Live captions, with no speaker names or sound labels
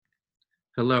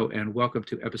Hello, and welcome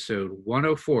to episode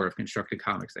 104 of Constructed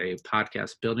Comics, a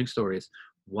podcast building stories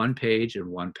one page and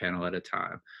one panel at a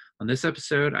time. On this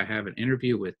episode, I have an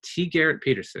interview with T. Garrett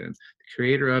Peterson, the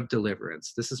creator of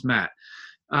Deliverance. This is Matt.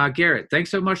 Garrett, thanks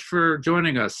so much for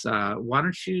joining us. Why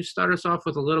don't you start us off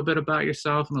with a little bit about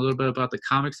yourself and a little bit about the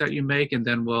comics that you make, and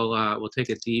then we'll take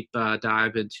a deep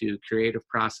dive into creative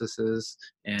processes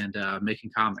and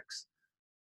making comics.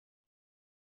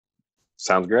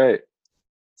 Sounds great.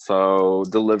 So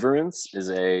Deliverance is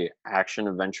a action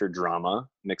adventure drama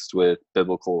mixed with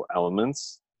biblical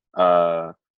elements.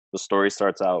 The story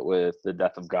starts out with the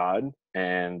death of God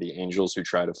and the angels who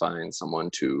try to find someone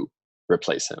to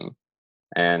replace him.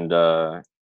 And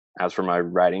as for my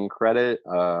writing credit,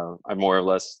 I've more or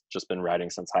less just been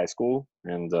writing since high school,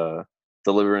 and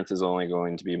Deliverance is only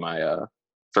going to be my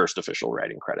first official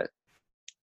writing credit.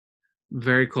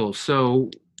 Very cool.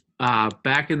 So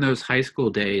back in those high school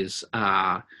days,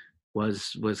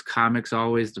 was comics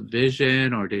always the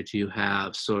vision, or did you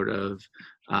have sort of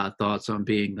thoughts on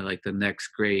being like the next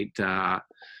great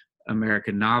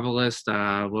American novelist?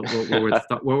 What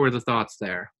were the thoughts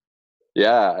there?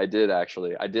 Yeah, I did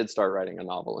actually. I did start writing a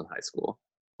novel in high school.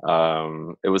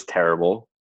 It was terrible,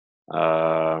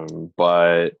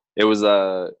 but it was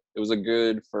a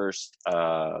good first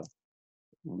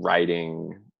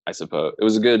writing. I suppose it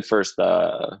was a good first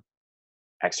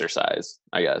exercise,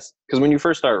 I guess, because when you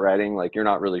first start writing, like, you're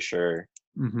not really sure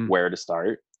Mm-hmm. where to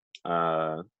start.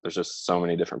 There's just so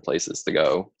many different places to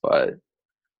go, but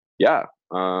yeah,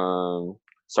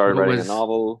 started What writing a was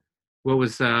novel. what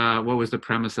was the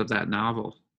premise of that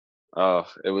novel? Oh,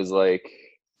 it was like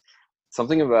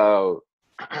something about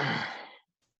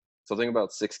something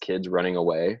about six kids running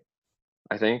away,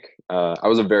 I think. I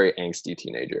was a very angsty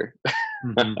teenager.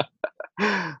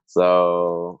 Mm-hmm.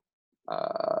 So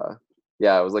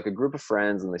yeah, it was like a group of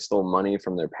friends and they stole money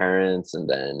from their parents, and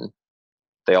then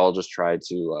they all just tried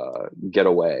to get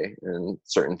away, and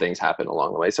certain things happened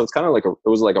along the way. So it's kind of like it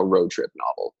was like a road trip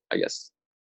novel, I guess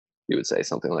you would say,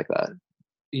 something like that.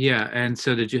 Yeah, and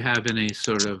so did you have any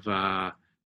sort of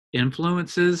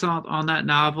influences on that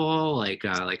novel, like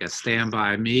a Stand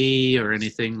By Me or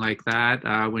anything like that,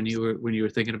 when you were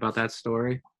thinking about that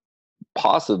story?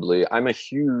 Possibly. I'm a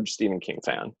huge Stephen King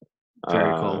fan.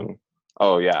 Very cool.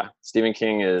 Oh yeah, Stephen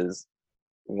King is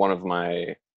one of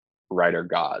my writer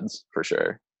gods for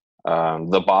sure.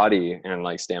 The Body and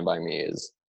like Stand By Me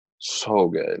is so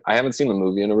good. I haven't seen the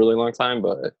movie in a really long time,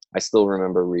 but I still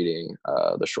remember reading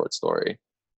the short story.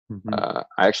 Hmm. I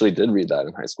actually did read that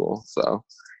in high school. So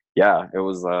yeah, it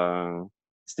was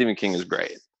Stephen King is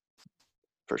great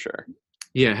for sure.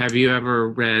 Yeah, have you ever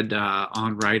read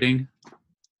On Writing?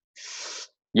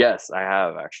 Yes, I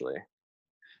have actually.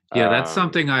 Yeah, that's Um,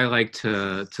 something I like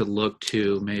to look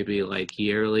to maybe like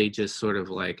yearly, just sort of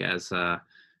like as an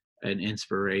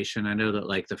inspiration. I know that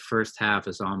like the first half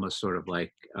is almost sort of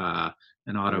like an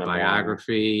a memoir.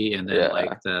 autobiography, and then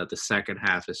like Yeah. the second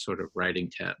half is sort of writing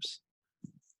tips.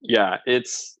 Yeah,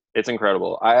 it's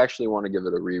incredible. I actually want to give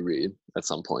it a reread at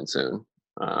some point soon.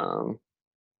 Um,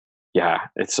 yeah,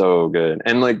 it's so good.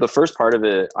 And like the first part of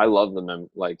it, I love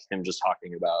like him just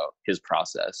talking about his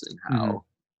process and Hmm.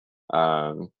 how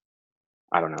um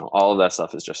I don't know, all of that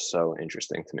stuff is just so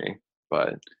interesting to me.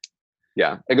 But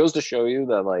yeah, it goes to show you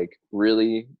that like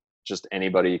really just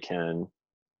anybody can,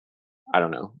 I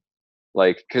don't know,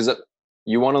 like, because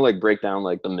you want to like break down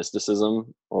like the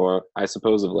mysticism, or I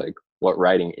suppose, of like what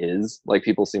writing is. Like,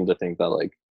 people seem to think that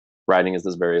like writing is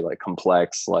this very like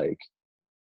complex, like,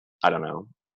 I don't know,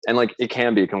 and like it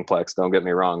can be complex, don't get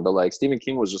me wrong, but like Stephen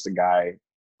King was just a guy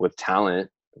with talent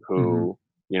Hmm. who,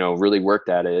 really worked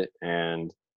at it,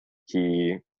 and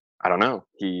he, I don't know,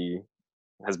 he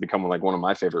has become like one of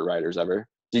my favorite writers ever.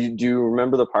 Do you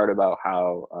remember the part about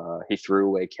how he threw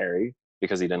away Carrie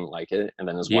because he didn't like it, and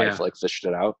then his wife Yeah, like fished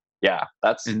it out? Yeah,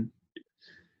 that's, and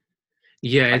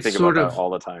yeah, I it's think about sort that of, all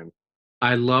the time.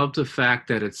 I love the fact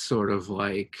that it's sort of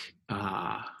like,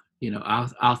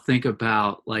 I'll think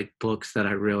about like books that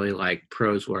I really like,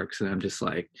 prose works, and I'm just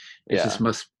like, Yeah,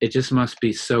 it just must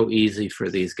be so easy for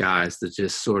these guys to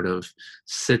just sort of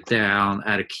sit down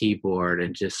at a keyboard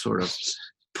and just sort of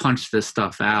punch this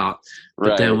stuff out.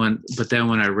 right. But then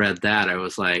when I read that, I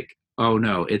was like, oh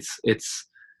no, it's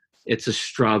a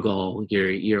struggle.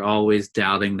 You're always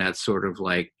doubting that sort of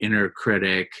like inner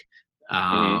critic,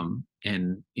 Hmm.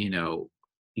 and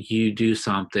you do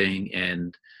something,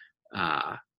 and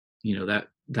uh,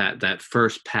 that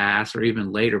first pass or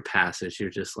even later passes, you're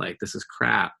just like, this is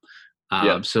crap.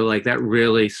 Yep. So like that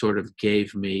really sort of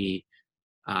gave me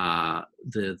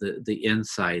the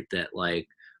insight that, like,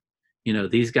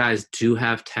 these guys do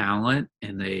have talent,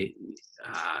 and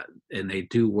they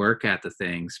do work at the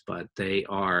things, but they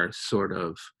are sort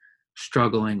of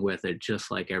struggling with it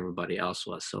just like everybody else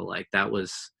was. So like that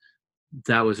was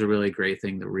a really great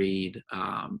thing to read,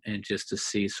 and just to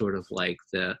see sort of like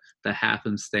the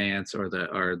happenstance or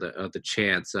the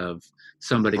chance of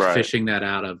somebody Right. fishing that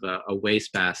out of a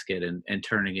wastebasket and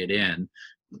turning it in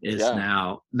is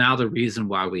Yeah. now the reason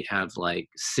why we have like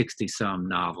 60 some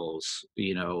novels,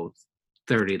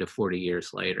 30 to 40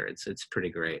 years later. It's pretty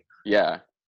great. Yeah.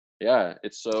 Yeah.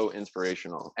 It's so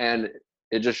inspirational. And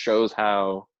it just shows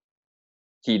how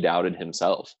he doubted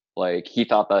himself. Like he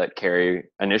thought that Carrie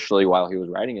initially, while he was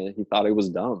writing it, he thought it was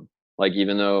dumb. Like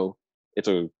even though it's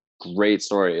a great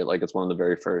story, like it's one of the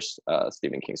very first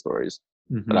Stephen King stories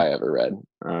that Hmm. I ever read.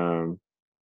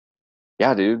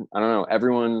 Yeah, dude. I don't know.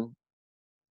 Everyone,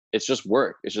 it's just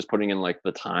work. It's just putting in like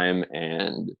the time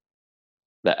and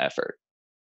the effort.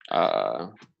 Uh,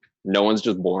 no one's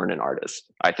just born an artist,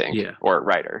 I think, Yeah. or a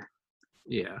writer.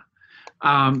 Yeah.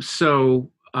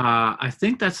 So I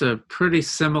think that's a pretty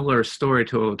similar story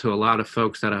to a lot of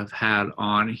folks that I've had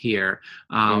on here.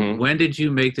 Hmm. When did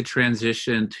you make the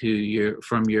transition to your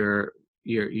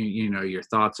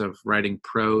thoughts of writing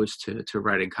prose to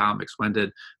writing comics? When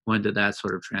did that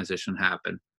sort of transition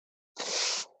happen?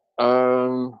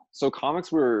 So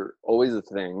comics were always a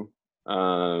thing.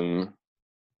 Um,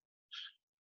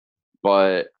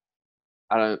 but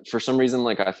I don't, for some reason,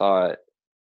 like I thought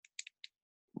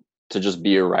to just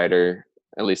be a writer,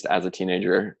 at least as a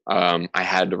teenager, I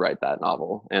had to write that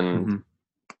novel. And, Hmm.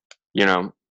 you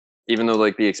know, even though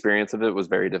like the experience of it was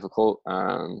very difficult,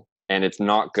 and it's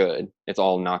not good, it's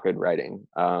all not good writing.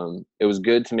 It was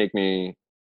good to make me,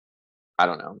 I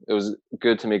don't know, it was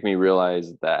good to make me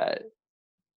realize that,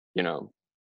 you know,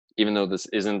 even though this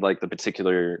isn't like the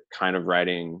particular kind of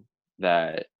writing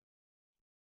that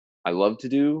I love to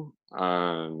do,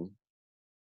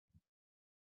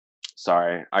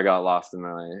 sorry, I got lost in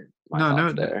my No,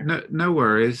 thoughts no, there. no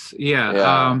worries. Yeah.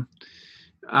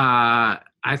 Yeah.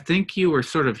 I think you were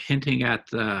sort of hinting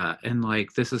at and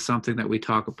like this is something that we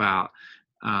talk about.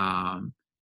 Um,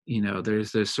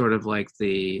 there's sort of like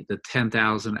the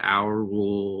 10,000 hour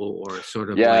rule, or sort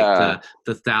of like the Yeah.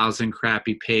 the thousand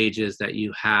crappy pages that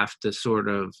you have to sort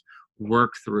of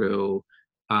work through,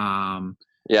 um,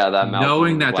 Yeah, that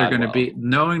knowing Malcolm that they're going to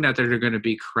Gladwell.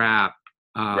 be crap,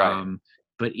 Right.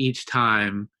 but each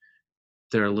time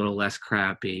they're a little less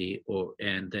crappy,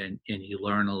 and you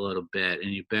learn a little bit,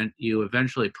 and you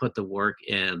eventually put the work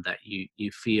in that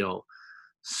you feel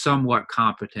somewhat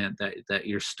competent, that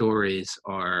your stories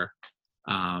are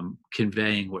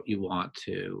conveying what you want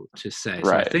to say. So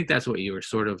I Right. think that's what you were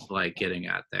sort of like getting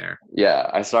at there. Yeah,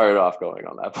 I started off going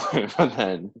on that point, but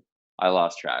then I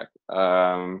lost track.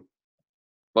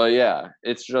 But yeah,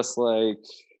 it's just like,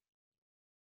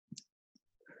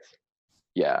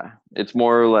 yeah, it's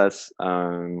more or less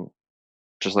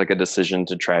just like a decision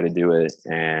to try to do it,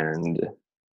 and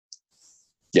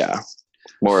yeah,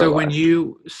 more or So less.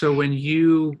 when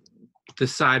you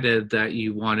decided that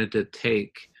you wanted to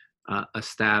take a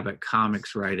stab at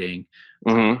comics writing,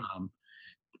 Hmm. um,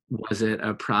 was it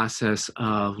a process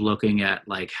of looking at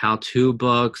like how-to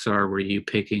books, or were you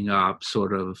picking up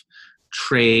sort of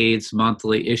trades,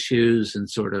 monthly issues, and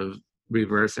sort of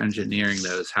reverse engineering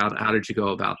those? How did you go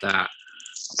about that?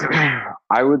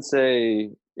 I would say,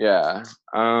 yeah.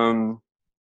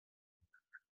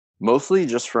 Mostly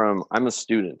just from, I'm a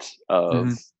student of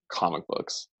Hmm. comic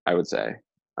books, I would say.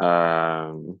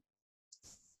 Because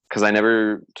I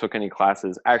never took any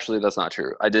classes. Actually, that's not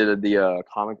true. I did the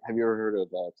comic. Have you ever heard of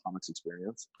Comics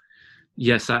Experience?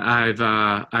 Yes, I've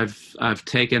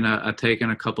taken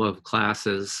a couple of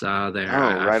classes there.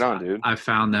 Oh, right on, dude. I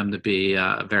found them to be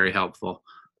very helpful.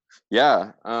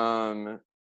 Yeah.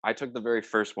 I took the very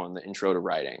first one, the Intro to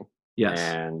Writing, Yes.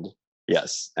 and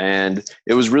yes, and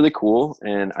it was really cool,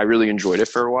 and I really enjoyed it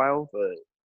for a while. But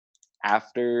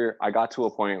after I got to a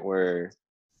point where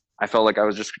I felt like I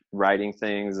was just writing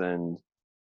things, and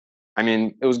I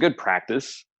mean, it was good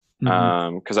practice,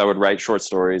 Hmm. because I would write short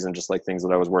stories and just like things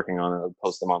that I was working on, and I would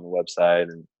post them on the website,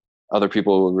 and other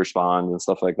people would respond and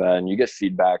stuff like that. And you get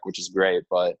feedback, which is great.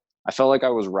 But I felt like I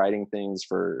was writing things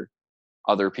for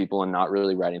other people and not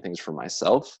really writing things for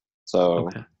myself. So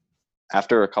Okay.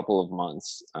 after a couple of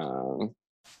months,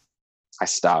 I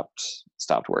stopped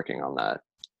working on that.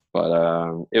 But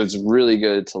it was really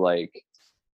good to like.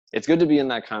 It's good to be in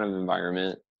that kind of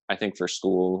environment. I think for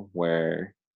school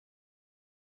where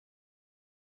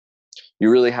you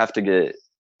really have to get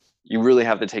you really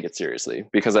have to take it seriously,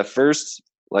 because at first,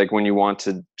 like when you want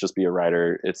to just be a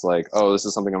writer, it's like, oh, this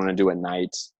is something I'm going to do at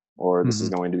night, or this is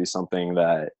Hmm. going to be something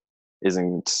that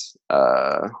isn't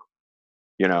uh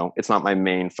it's not my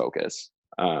main focus.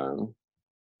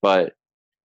 But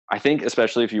I think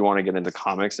especially if you want to get into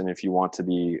comics and if you want to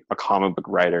be a comic book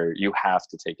writer, you have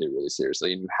to take it really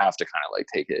seriously, and you have to kind of like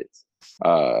take it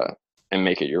and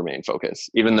make it your main focus,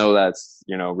 even though that's,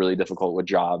 really difficult with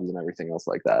jobs and everything else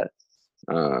like that.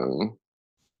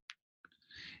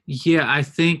 Yeah, I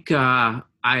think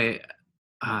I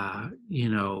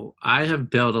have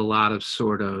built a lot of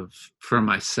sort of for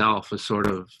myself a sort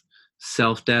of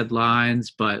self deadlines,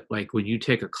 but like when you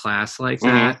take a class like Mhm.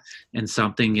 that and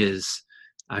something is,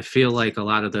 I feel like a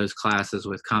lot of those classes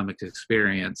with comic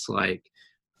experience, like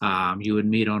you would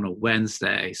meet on a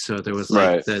Wednesday, so there was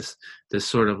like Right. this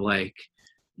sort of like,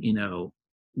 you know,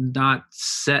 not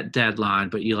set deadline,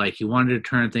 but you wanted to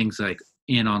turn things like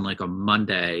in on like a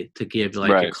Monday to give like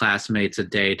your Right. classmates a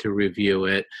day to review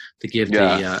it, to give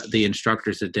Yeah. the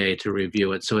instructors a day to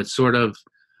review it. So it's sort of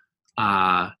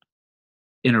uh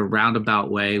in a roundabout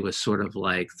way was sort of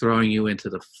like throwing you into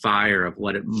the fire of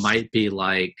what it might be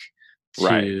like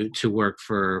Right. to work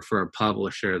for a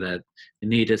publisher that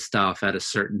needed stuff at a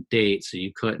certain date, so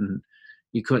you couldn't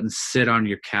sit on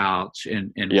your couch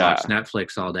and watch Yeah.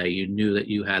 Netflix all day. You knew that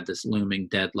you had this looming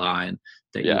deadline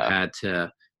that Yeah.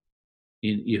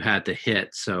 you had to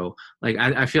hit. So like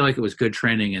I feel like it was good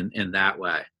training in that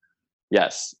way.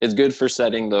 Yes. It's good for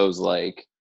setting those, like,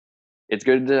 it's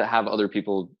good to have other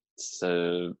people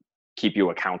to keep you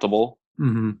accountable.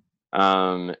 Hmm.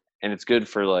 And it's good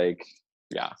for, like,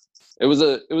 yeah. It was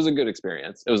a good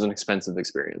experience. It was an expensive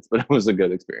experience, but it was a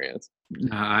good experience.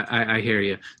 I hear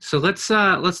you. So let's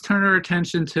turn our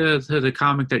attention to the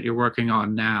comic that you're working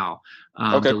on now,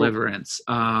 Okay, cool. Deliverance.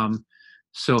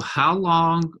 So how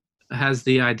long has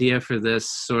the idea for this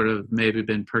sort of maybe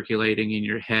been percolating in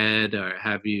your head, or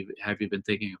have you been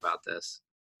thinking about this?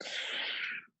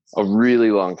 A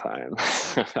really long time.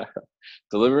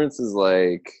 Deliverance is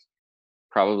like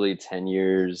probably 10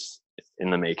 years in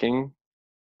the making,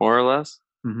 more or less.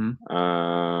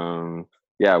 Hmm.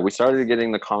 Yeah, we started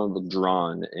getting the comic book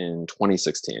drawn in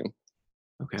 2016.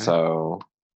 Okay. So,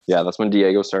 yeah, that's when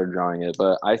Diego started drawing it.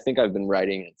 But I think I've been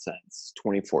writing it since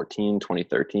 2014,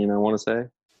 2013, I want to say.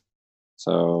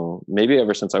 So maybe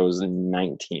ever since I was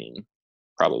 19,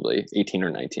 probably 18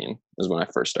 or 19 is when I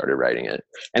first started writing it.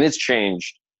 And it's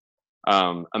changed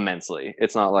immensely.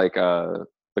 It's not like the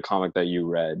comic that you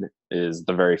read is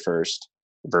the very first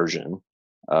version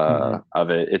Hmm. of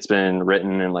it. It's been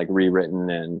written and like rewritten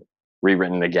and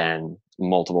rewritten again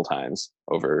multiple times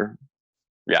over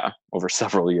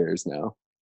several years now.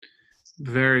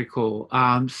 Very cool.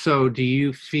 So do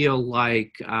you feel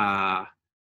like the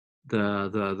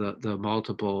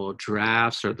multiple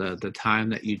drafts or the time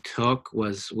that you took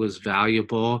was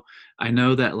valuable? I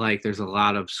know that like there's a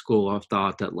lot of school of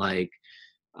thought that like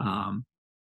um,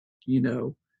 you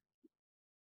know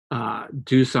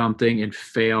do something and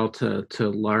fail to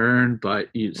learn, but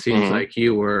it seems Hmm. like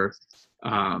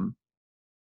um,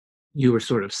 you were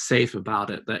sort of safe about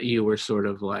it, that you were sort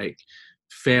of like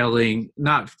failing,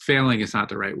 not failing is not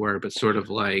the right word, but sort of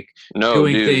like No,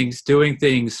 dude. doing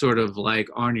things sort of like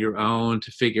on your own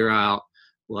to figure out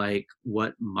like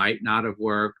what might not have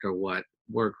worked or what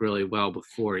worked really well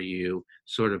before you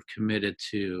sort of committed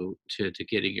to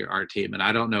getting your art team. And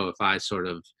I don't know if I sort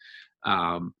of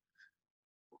um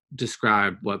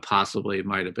describe what possibly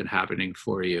might have been happening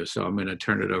for you, so I'm going to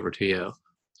turn it over to you.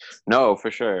 No,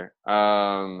 for sure.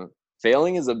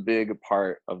 Failing is a big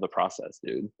part of the process,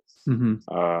 dude. Hmm.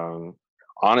 Um,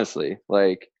 honestly,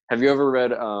 like, have you ever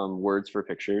read Words for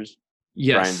Pictures?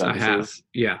 Brian Yes, I have. Bendis's?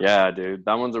 Yeah. Yeah, dude,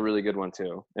 that one's a really good one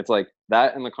too. It's like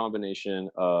that, and the combination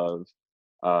of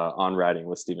On Writing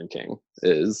with Stephen King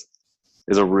is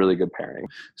a really good pairing.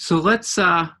 So let's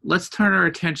turn our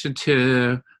attention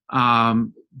to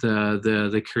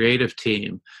the creative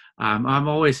team. I'm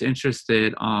always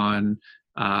interested on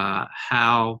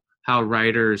how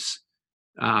writers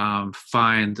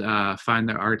find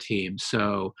their art team.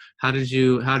 So how did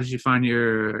you find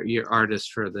your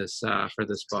artist for this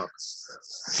book?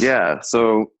 Yeah,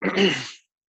 so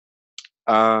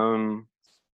um,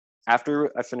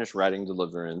 after I finished writing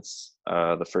Deliverance,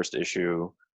 the first issue,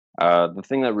 the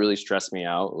thing that really stressed me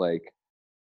out, like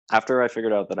after I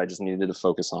figured out that I just needed to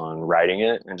focus on writing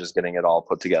it and just getting it all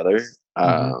put together,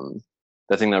 Hmm.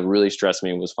 the thing that really stressed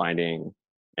me was finding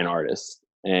an artist.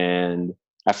 And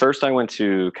at first, I went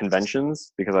to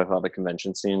conventions because I thought the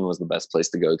convention scene was the best place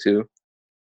to go to.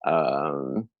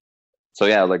 Um, so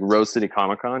yeah, like Rose City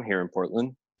Comic Con here in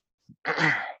Portland.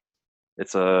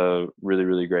 It's a really,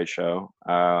 really great show.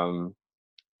 And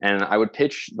I would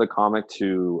pitch the comic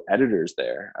to editors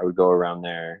there. I would go around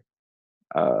there,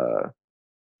 uh,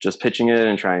 just pitching it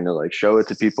and trying to like show it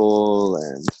to people.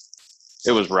 And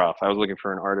it was rough. I was looking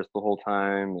for an artist the whole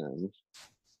time, and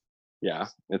yeah,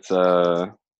 it's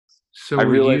So I were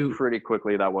realized you pretty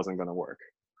quickly that wasn't going to work.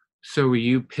 so were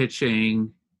you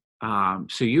pitching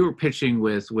so you were pitching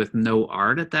with no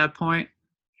art at that point?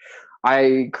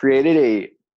 I created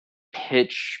a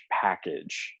pitch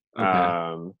package.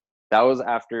 Okay. That was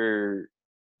after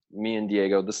me and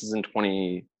Diego. This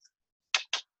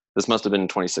must have been in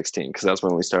 2016 because that's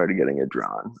when we started getting it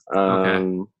drawn.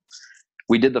 Okay.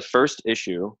 We did the first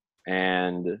issue,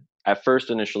 and at first,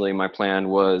 initially, my plan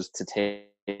was to take.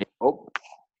 Oh,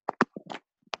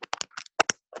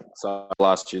 so I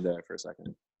lost you there for a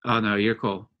second. Oh no, you're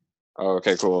cool. Oh,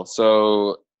 okay, cool.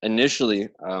 So initially,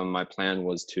 my plan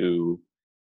was to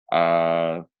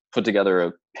put together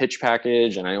a pitch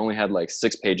package, and I only had like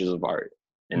 6 pages of art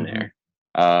in Hmm. there.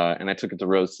 And I took it to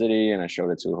Rose City, and I showed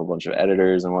it to a whole bunch of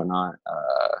editors and whatnot.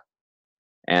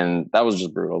 And that was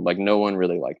just brutal. Like no one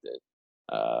really liked it.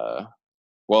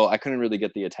 Well, I couldn't really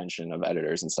get the attention of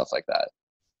editors and stuff like that.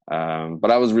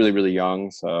 But I was really, really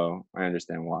young, so I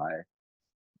understand why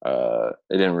it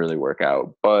didn't really work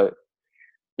out. But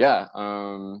yeah,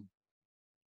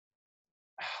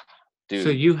 So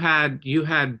dude. you had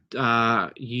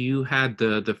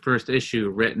the first issue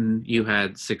written. You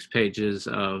had 6 pages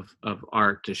of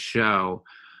art to show.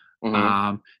 Hmm.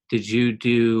 Um, did you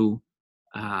do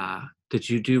did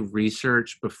you do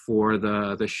research before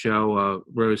the show of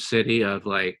Rose City of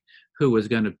like who was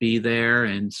going to be there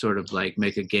and sort of like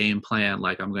make a game plan?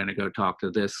 Like I'm going to go talk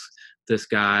to this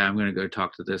guy. I'm going to go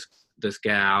talk to this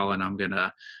gal, and I'm going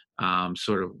to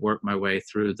sort of work my way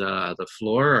through the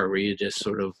floor. Or were you just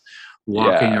sort of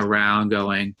walking Yeah, around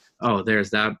going, oh, there's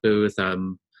that booth.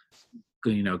 Going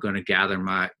to gather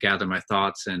my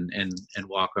thoughts and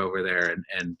walk over there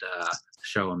and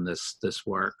show them this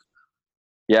work.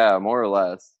 yeah, more or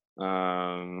less.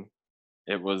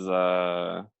 It was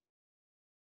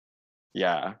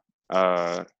yeah,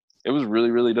 uh, it was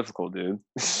really, really difficult, dude.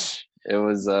 It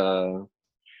was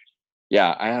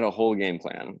yeah, I had a whole game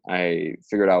plan. I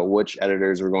figured out which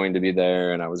editors were going to be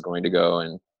there, and I was going to go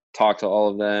and talk to all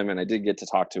of them. And I did get to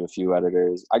talk to a few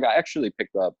editors. Actually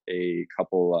picked up a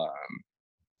couple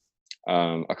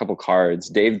cards.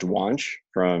 Dave Dwanch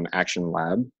from Action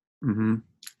Lab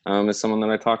Mm-hmm. is someone that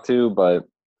I talked to, but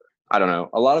I don't know.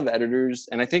 A lot of editors,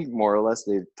 and I think more or less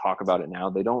they talk about it now.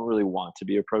 They don't really want to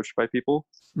be approached by people.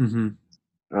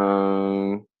 Mm-hmm.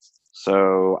 Um,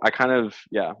 so I kind of,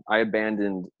 yeah, I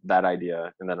abandoned that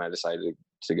idea, and then I decided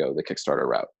to go the Kickstarter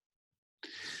route.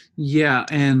 Yeah,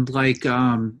 and like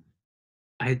I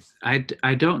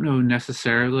don't know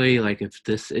necessarily like if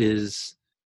this is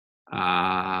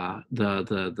the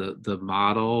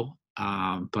model,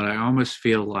 but I almost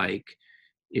feel like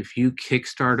if you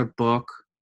kickstart a book,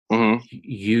 Hmm.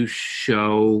 you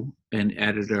show an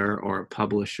editor or a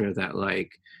publisher that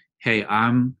like, hey,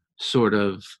 I'm sort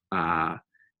of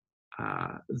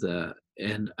the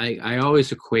and I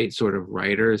always equate sort of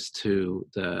writers to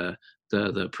the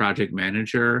project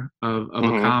manager of a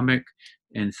Hmm. comic,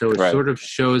 and so it Right. sort of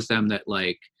shows them that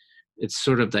like it's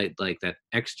sort of that like that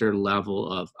extra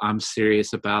level of I'm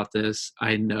serious about this.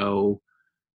 I know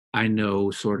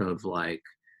sort of like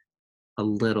a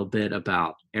little bit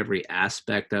about every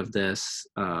aspect of this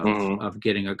Hmm. of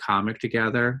getting a comic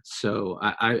together. So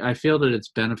I feel that it's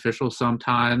beneficial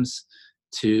sometimes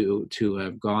to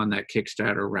have gone that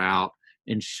Kickstarter route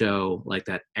and show like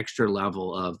that extra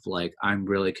level of like I'm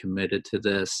really committed to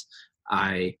this.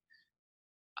 I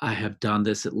I have done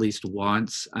this at least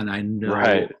once, and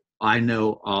Right. I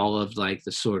know all of like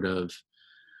the sort of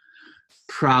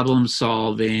problem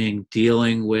solving,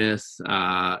 dealing with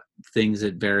things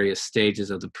at various stages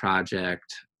of the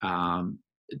project,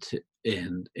 to,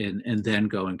 and then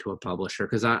going to a publisher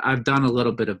because I've done a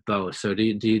little bit of both. So do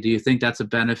you think that's a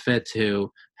benefit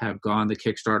to have gone the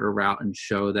Kickstarter route and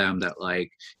show them that like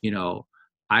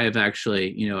I have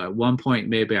actually at one point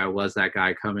maybe I was that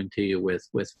guy coming to you with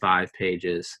 5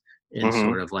 pages in Hmm.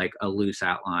 sort of like a loose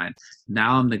outline.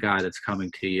 Now I'm the guy that's coming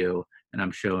to you and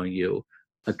I'm showing you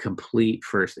a complete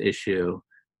first issue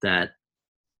that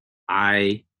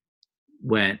I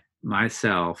went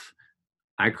myself.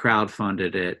 I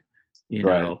crowdfunded it.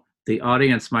 Right. The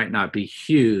audience might not be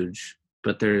huge,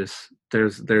 but there's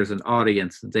an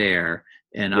audience there,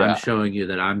 and I'm Yeah, showing you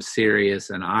that I'm serious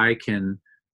and I can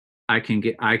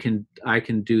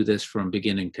do this from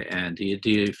beginning to end. Do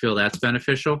you feel that's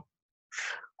beneficial?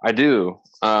 I do.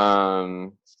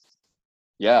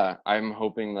 Yeah, I'm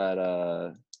hoping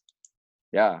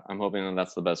that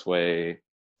that's the best way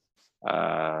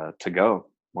to go,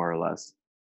 more or less.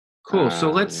 Cool. So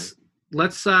Um,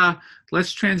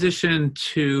 let's transition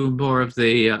to more of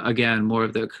the again more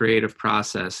of the creative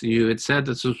process. You had said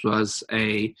this was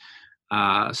a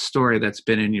story that's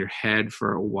been in your head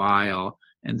for a while,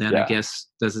 and then I Yeah. guess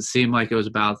does it seem like it was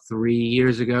about 3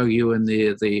 years ago you and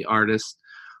the artist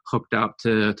hooked up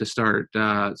to start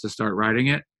writing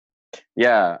it?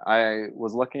 Yeah, I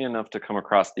was lucky enough to come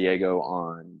across Diego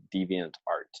on DeviantArt,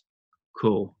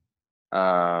 Cool.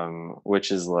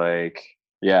 which is like,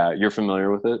 yeah, you're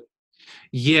familiar with it?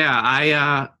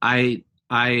 Yeah,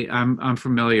 I'm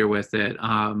familiar with it.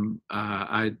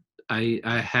 I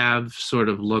have sort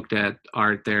of looked at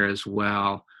art there as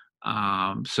well.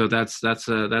 So that's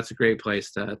a great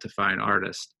place to find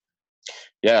artists.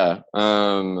 Yeah.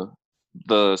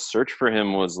 The search for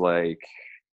him was like,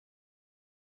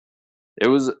 it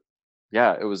was,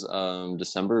 yeah, it was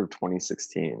December of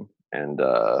 2016, and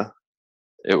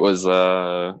it was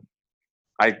I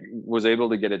was able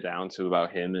to get it down to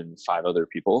about him and five other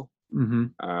people. Hmm.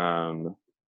 Um,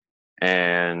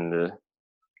 and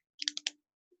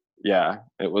yeah,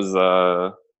 it was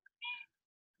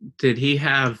Did he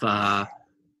have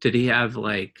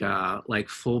like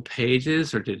full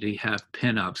pages, or did he have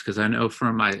pinups? Because I know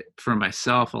for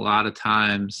myself, a lot of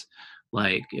times,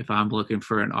 like if I'm looking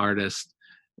for an artist,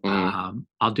 mm,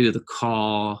 I'll do the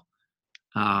call,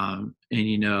 and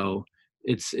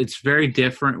it's very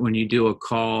different when you do a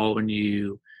call when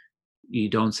you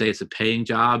don't say it's a paying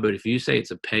job, but if you say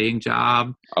it's a paying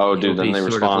job, oh you'll dude, then be they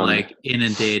sort of respond. like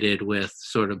inundated with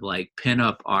sort of like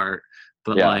pinup art,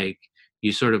 but Yeah. like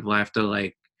you sort of have to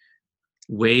like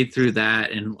wade through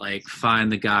that and like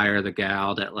find the guy or the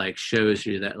gal that like shows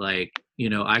you that like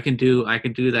I can do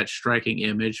that striking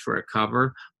image for a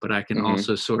cover, but I can Hmm.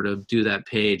 also sort of do that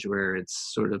page where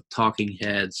it's sort of talking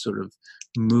heads sort of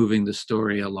moving the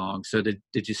story along. So did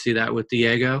you see that with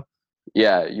Diego?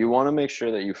 Yeah, you want to make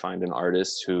sure that you find an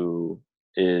artist who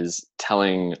is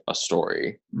telling a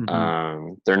story.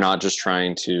 Hmm. They're not just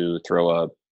trying to throw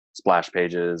up splash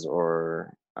pages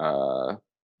or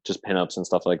just pinups and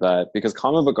stuff like that. Because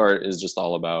comic book art is just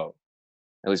all about,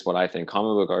 at least what I think,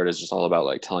 comic book art is just all about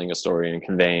like telling a story and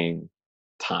conveying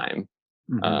time,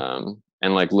 Hmm.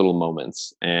 and like little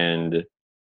moments. And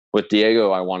with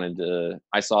Diego,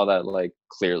 I saw that like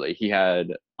clearly. He had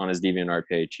on his DeviantArt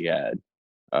page, he had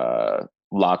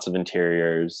lots of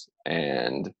interiors,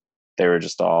 and they were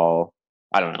just all,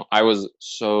 I don't know. I was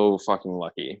so fucking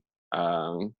lucky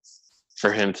um,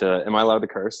 for him to. Am I allowed to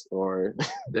curse or?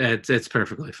 It's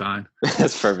perfectly fine.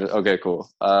 That's perfect. Okay, cool.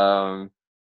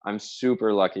 I'm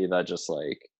super lucky that just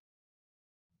like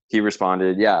he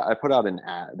responded. Yeah, I put out an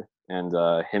ad, and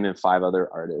him and five other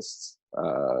artists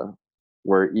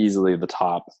were easily the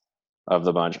top of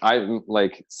the bunch. I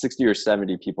like 60 or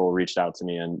 70 people reached out to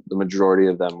me, and the majority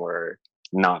of them were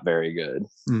not very good.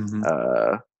 Hmm.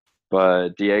 Uh, but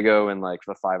Diego and like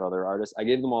the five other artists, I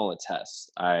gave them all a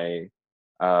test. I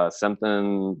sent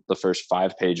them the first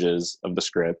 5 pages of the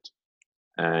script,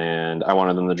 and I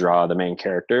wanted them to draw the main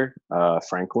character,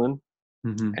 Franklin.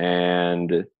 Hmm.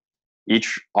 And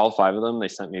all five of them, they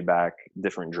sent me back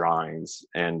different drawings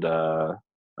and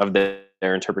of their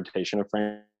interpretation of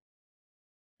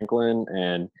Franklin.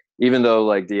 And even though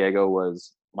like Diego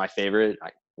was my favorite,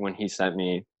 when he sent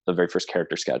me the very first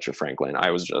character sketch of Franklin,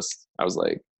 I was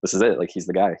like, this is it. Like he's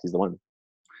the guy. He's the one.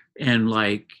 And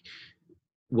like,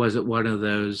 was it one of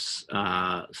those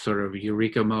sort of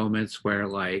eureka moments where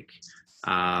like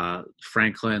the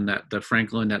Franklin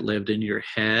that lived in your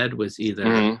head was either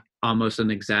Mm-hmm. almost an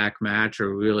exact match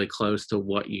or really close to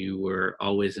what you were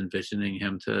always envisioning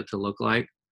him to look like?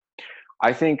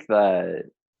 I think that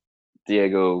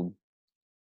Diego,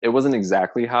 it wasn't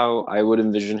exactly how I would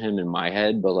envision him in my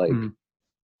head, but like Mm.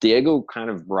 Diego kind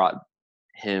of brought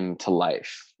him to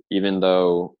life, even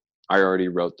though I already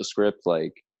wrote the script.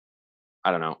 Like,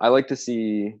 I don't know. I like to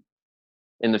see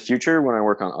in the future when I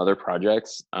work on other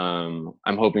projects, I'm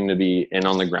hoping to be in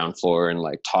on the ground floor and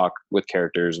like talk with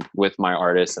characters with my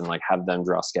artists and like have them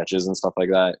draw sketches and stuff like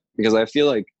that. Because I feel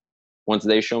like once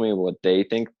they show me what they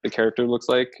think the character looks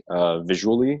like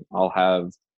visually, I'll have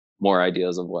more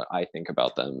ideas of what I think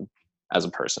about them as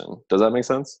a person. Does that make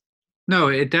sense? No,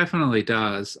 it definitely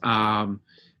does.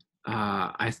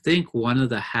 I think one of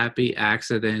the happy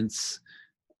accidents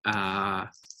uh,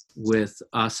 with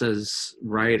us as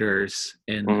writers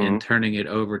and Hmm. turning it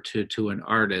over to an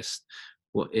artist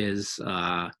is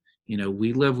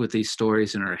we live with these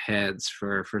stories in our heads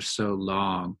for so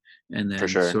long, and For then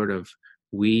sure. sort of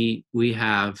we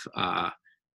have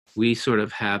we sort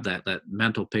of have that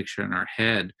mental picture in our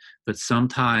head, but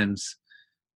sometimes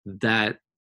that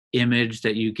image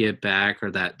that you get back,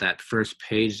 or that first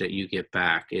page that you get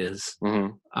back, is Hmm.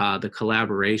 the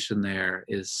collaboration there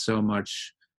is so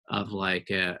much of like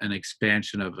an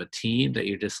expansion of a team that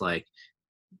you're just like,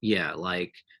 yeah,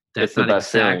 like It's the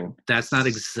best feeling. that's not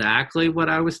exactly what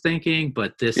I was thinking,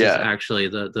 but this is Yeah. actually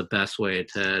the best way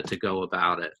to go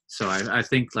about it. So I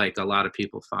think like a lot of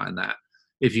people find that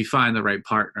if you find the right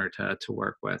partner to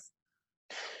work with.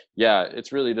 Yeah,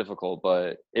 it's really difficult,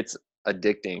 but it's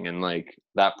addicting, and like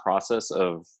that process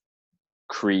of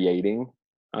creating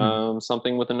Mhm.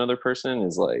 something with another person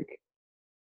is like,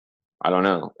 I don't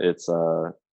know. It's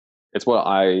what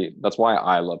I that's why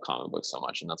I love comic books so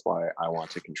much, and that's why I want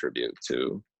to contribute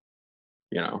to,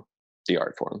 you know, the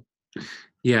art form.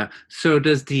 Yeah. So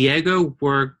does Diego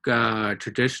work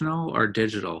traditional or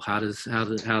digital? How is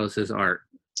his art?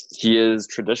 He is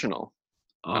traditional.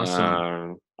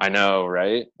 Awesome. I know,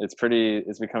 right? It's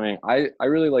becoming, I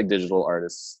really like digital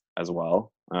artists as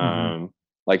well. Hmm.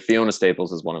 Like Fiona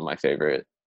Staples is one of my favorite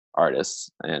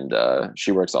artists, and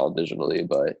she works all digitally,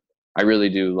 but I really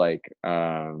do like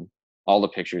all the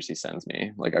pictures he sends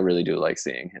me. Like I really do like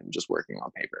seeing him just working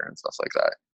on paper and stuff like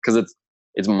that, because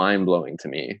it's mind blowing to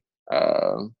me.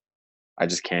 Um, I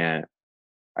just can't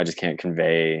I just can't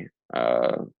convey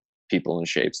people and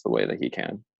shapes the way that he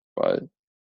can. But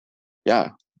yeah.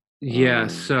 Yeah, Um,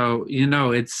 so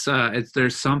it's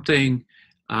there's something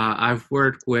I've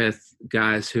worked with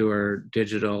guys who are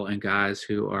digital and guys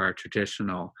who are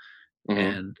traditional, mhm.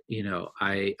 and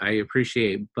I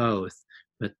appreciate both,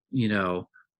 but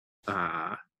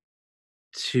uh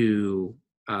to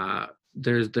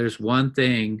there's one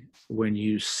thing when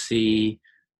you see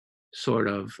sort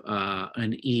of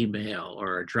an email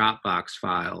or a Dropbox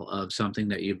file of something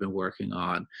that you've been working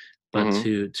on, but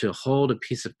Mhm. to hold a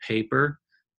piece of paper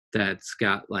that's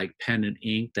got like pen and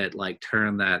ink that like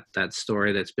turn that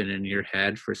story that's been in your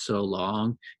head for so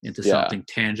long into Yeah. something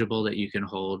tangible that you can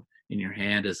hold in your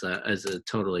hand is a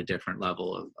totally different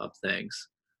level of things.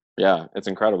 Yeah, it's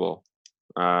incredible.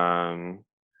 Um,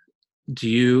 Do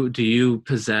you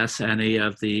possess any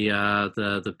of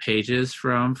the pages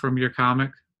from your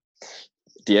comic?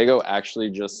 Diego actually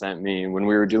just sent me when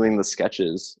we were doing the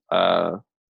sketches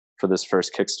for this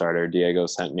first Kickstarter. Diego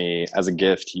sent me as a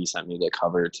gift. He sent me the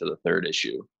cover to the third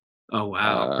issue. Oh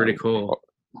wow, pretty Um, cool.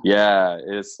 yeah,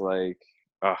 it's like,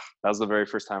 that was the very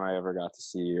first time I ever got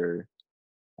to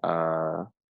uh,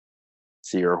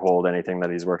 see or hold anything that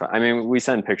he's worked on. I mean, we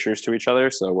send pictures to each other,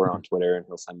 so we're on Twitter, and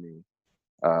he'll send me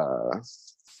uh,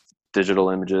 digital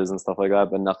images and stuff like that,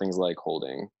 but nothing's like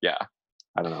holding. Yeah,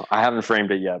 I don't know. I haven't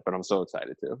framed it yet, but I'm so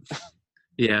excited to.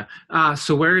 Yeah.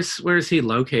 So where's he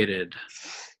located?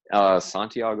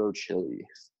 Santiago, Chile.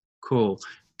 Cool.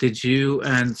 Did you,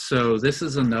 and so this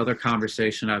is another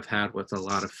conversation I've had with a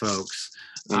lot of folks.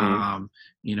 Hmm.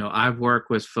 I've worked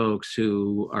with folks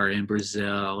who are in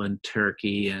Brazil and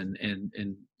Turkey and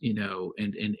in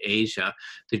Asia.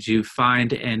 Did you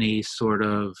find any sort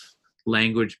of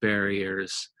language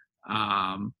barriers,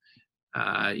 um,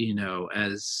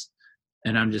 as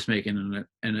and I'm just making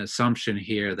an assumption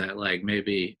here that like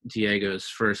maybe Diego's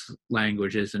first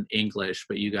language isn't English,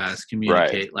 but you guys Right.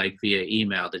 communicate like via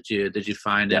email. Did you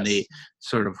find any Yes.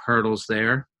 sort of hurdles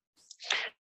there?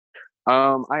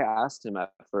 I asked him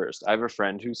at first. I have a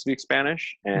friend who speaks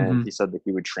Spanish, and Hmm. he said that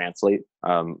he would translate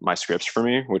my scripts for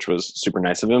me, which was super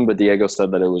nice of him. But Diego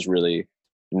said that it was really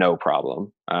no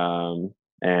problem.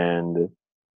 And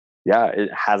yeah, it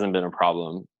hasn't been a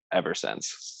problem ever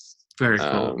since. Very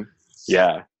cool. Um,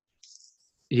 yeah.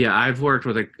 Yeah, I've worked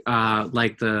with a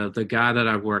like the guy that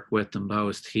I've worked with the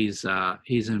most. He's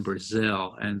in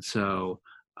Brazil, and so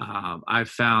I've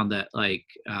found that like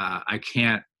I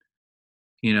can't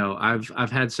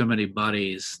I've had so many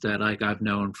buddies that like I've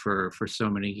known for so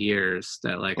many years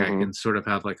that like I Hmm. can sort of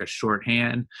have like a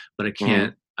shorthand, but I Hmm.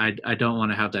 can't. I don't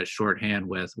want to have that shorthand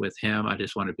with him. I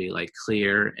just want to be like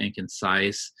clear and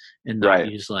concise and not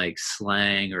Right. use like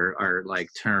slang or like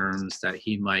terms that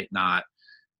he might not,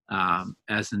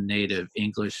 as a native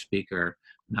English speaker,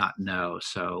 not know.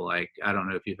 So like I don't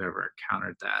know if you've ever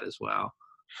encountered that as well.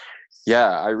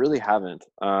 Yeah, I really haven't.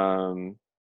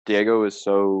 Diego is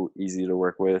so easy to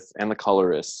work with, and the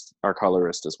colorist, our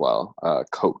colorist as well,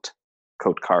 Coat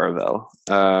Caravel.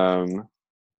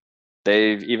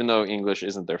 They've, even though English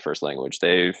isn't their first language,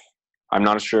 I'm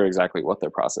not sure exactly what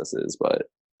their process is, but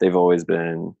they've always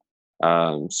been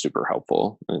super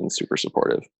helpful and super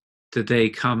supportive. Did they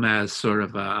come as sort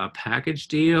of a package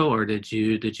deal, or did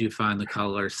you find the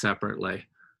color separately?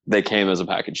 They came as a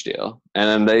package deal, and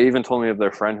then they even told me of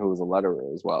their friend who was a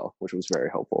letterer as well, which was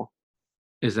very helpful.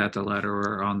 Is that the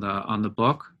letterer on the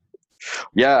book?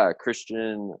 Yeah,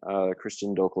 Christian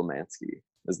Doklomansky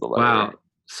is the letter. Wow.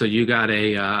 So you got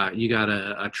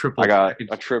a triple I got package,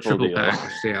 a triple deal.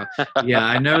 package deal. Yeah,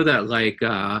 I know that. Like,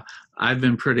 I've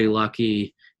been pretty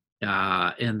lucky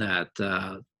in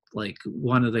that. Like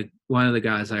one of the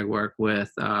guys I work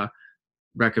with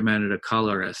recommended a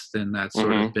colorist, and that's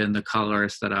sort Hmm. of been the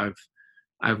colorist that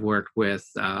I've worked with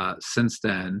since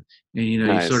then. And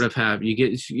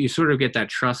Nice. you sort of get that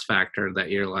trust factor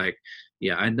that you're like,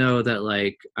 yeah, I know that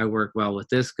like I work well with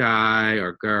this guy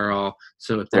or girl,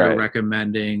 so if they're Right.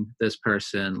 recommending this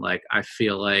person, like I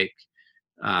feel like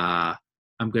uh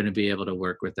I'm going to be able to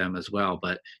work with them as well.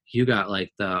 But you got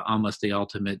like the almost the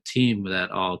ultimate team that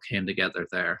all came together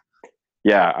there.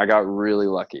 Yeah, I got really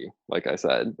lucky, like I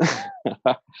said.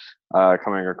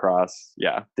 Coming across,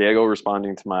 yeah, Diego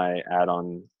responding to my ad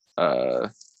on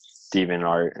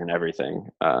DeviantArt and everything.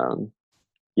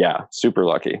 Yeah, super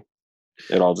lucky.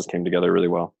 It all just came together really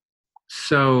well.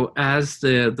 So as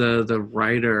the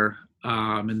writer,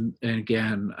 and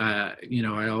again, I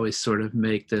always sort of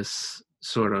make this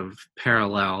sort of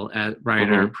parallel at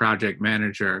writer Hmm. project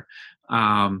manager.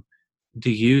 Um, do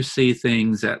you see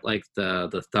things at like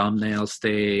the thumbnail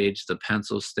stage, the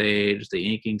pencil stage,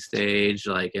 the inking stage,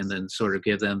 like, and then sort of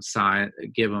give them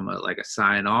like a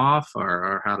sign off,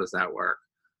 or how does that work?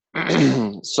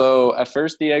 So at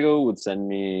first, Diego would send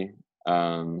me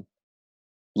um,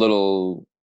 little.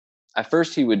 At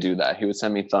first, he would do that. He would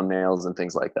send me thumbnails and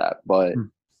things like that. But Mm.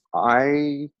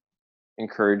 I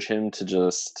encourage him to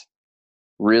just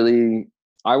really.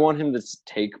 I want him to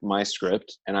take my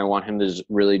script and I want him to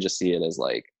really just see it as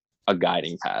like a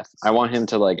guiding path. I want him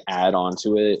to like add on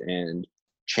to it and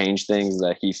change things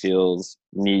that he feels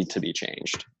need to be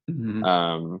changed. Mhm.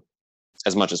 Um,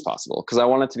 as much as possible because I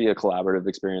want it to be a collaborative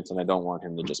experience and I don't want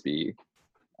him to just be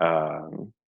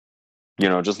um,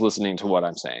 just listening to what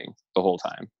I'm saying the whole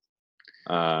time.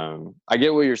 I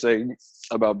get what you're saying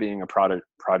about being a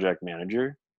project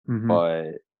manager, Mhm.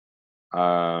 but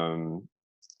um,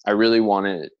 I really want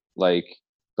it like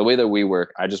the way that we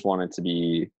work. I just want it to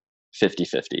be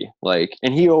 50-50. Like,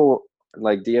 and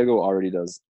like Diego already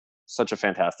does such a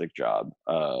fantastic job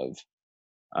of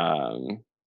um,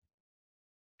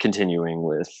 continuing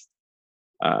with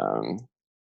um,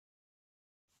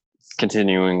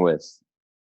 continuing with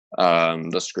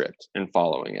the script and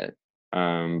following it.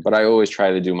 But I always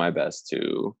try to do my best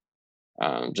to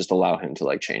just allow him to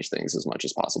like change things as much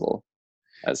as possible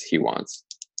as he wants.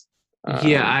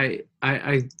 Yeah,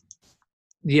 Um,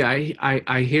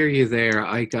 I hear you there.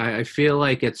 I feel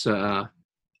like it's a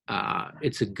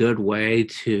good way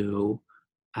to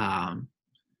um,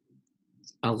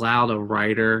 allow the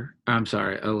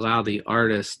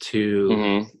artist to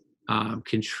mhm.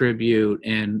 contribute.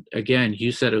 And again,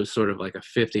 you said it was sort of like a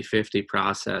 50-50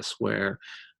 process where,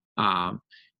 um,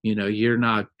 you're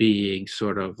not being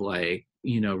sort of like,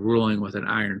 ruling with an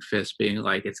iron fist, being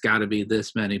like, it's got to be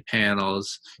this many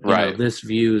panels, Right. this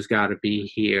view's got to be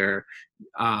here.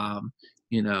 Um,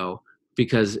 you know,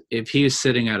 because if he's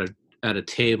sitting at a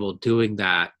table doing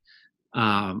that,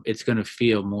 it's going to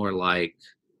feel more like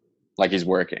Like he's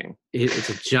working. it's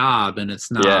a job, and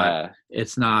Yeah.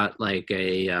 it's not like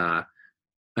Creative.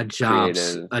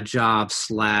 a job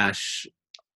slash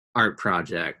art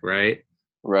project, right?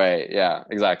 Right. Yeah,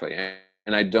 exactly.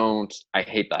 And I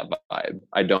hate that vibe.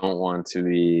 I don't want to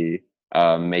be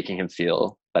making him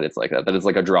feel that it's like that it's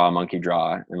like a draw monkey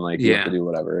draw and like you have to Yeah. do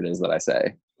whatever it is that I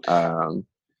say.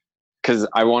 Because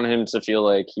I want him to feel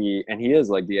like he is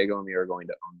like Diego and me are going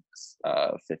to own this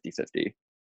 50-50.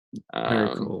 Very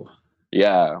Um, cool.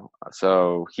 yeah.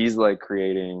 So he's like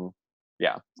creating,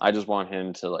 yeah. I just want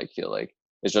him to like feel like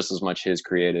it's just as much his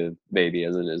creative baby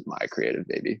as it is my creative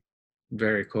baby.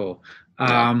 Very cool.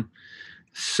 Yeah.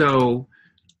 So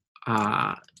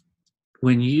uh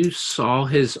when you saw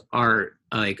his art,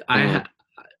 like Mhm.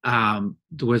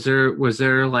 was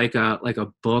there like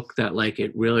a book that like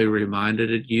it really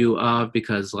reminded you of?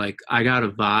 Because like I got a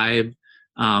vibe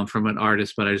from an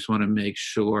artist, but I just want to make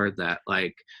sure that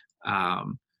like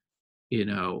um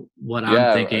what I'm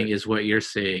Yeah. thinking is what you're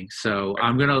seeing. So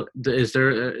is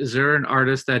there an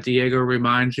artist that Diego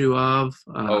reminds you of?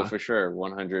 Oh, for sure.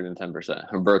 110%.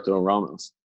 Humberto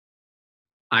Ramos.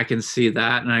 I can see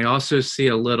that, and I also see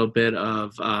a little bit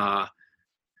of oh,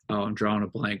 I'm drawing a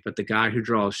blank, but the guy who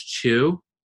draws Chew.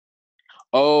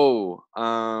 Oh,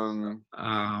 um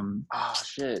oh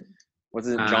shit. Was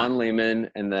it uh John Lehman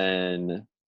and then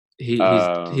he's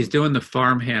um doing the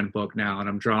farm handbook now, and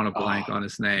I'm drawing a blank oh on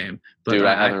his name. But dude,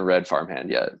 I I haven't read Farmhand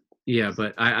yet. yeah,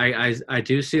 but I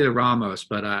do see the Ramos,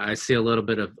 but I see a little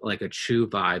bit of like a Chew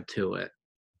vibe to it.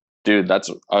 Dude, that's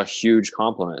a huge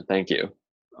compliment. Thank you.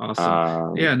 Awesome.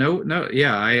 Um Yeah, no,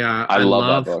 yeah, I I love that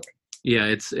love. book. Yeah,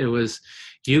 it was.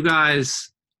 you guys,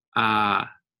 uh,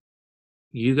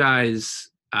 you guys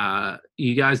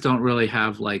don't really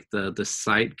have like the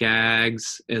sight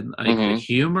gags and like the Mm-hmm.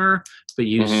 humor, but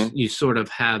Mm-hmm. you sort of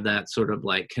have that sort of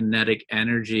like kinetic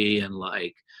energy and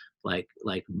like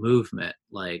movement,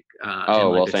 like in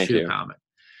Oh, well, like a thank true you. comic.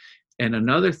 And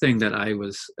another thing that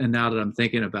and now that I'm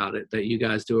thinking about it, that you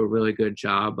guys do a really good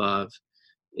job of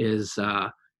is,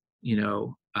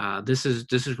 this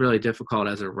is really difficult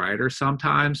as a writer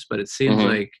sometimes, but it seems Mm-hmm.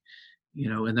 like,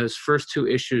 in those first two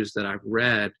issues that I've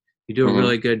read, you do a Mm-hmm.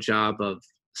 really good job of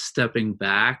stepping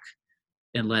back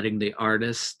and letting the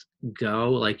artist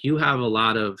go. Like you have a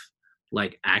lot of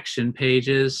like action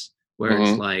pages where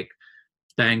it's Mm-hmm. like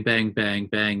bang, bang, bang,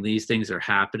 bang, these things are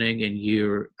happening, and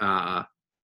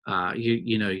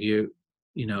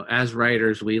as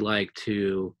writers, we like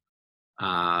to,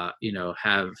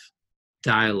 have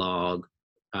dialogue,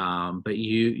 but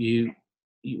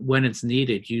when it's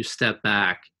needed, you step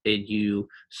back and you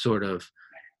sort of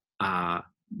uh,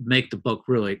 make the book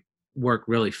really work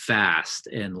really fast,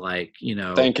 and like,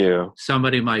 Thank you.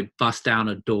 somebody might bust down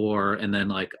a door and then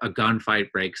like a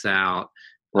gunfight breaks out,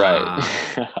 Right.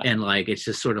 uh, and like it's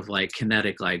just sort of like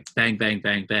kinetic, like bang, bang,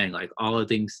 bang, bang, like all of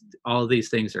these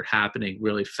things are happening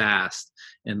really fast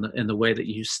in the way that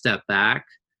you step back.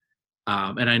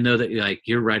 And I know that like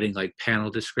you're writing like panel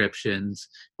descriptions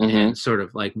Mm-hmm. and sort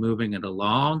of like moving it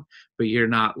along, but you're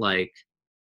not like,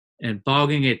 and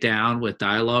bogging it down with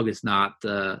dialogue is not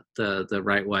the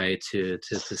right way to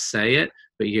say it.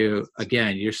 But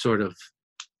you're sort of,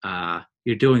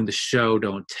 you're doing the show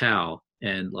don't tell,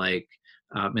 and like,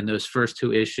 in those first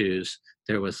two issues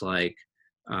there was like,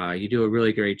 you do a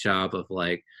really great job of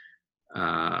like,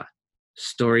 uh,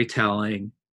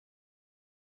 storytelling,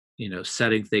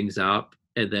 setting things up,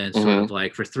 and then sort Mm-hmm. of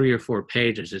like for 3 or 4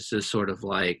 pages, it's just sort of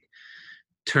like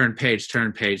turn page,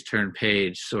 turn page, turn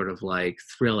page, sort of like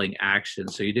thrilling action.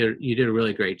 So you did a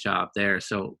really great job there.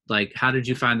 So like, how did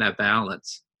you find that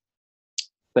balance?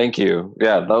 Thank you.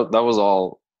 Yeah, that was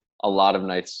all a lot of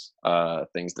nice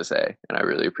things to say, and I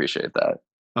really appreciate that.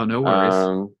 Oh, no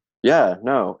worries. Yeah,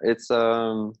 no, it's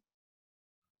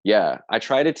yeah, I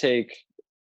try to take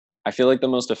I feel like the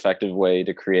most effective way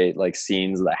to create like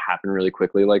scenes that happen really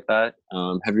quickly like that.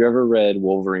 Have you ever read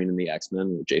Wolverine and the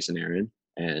X-Men with Jason Aaron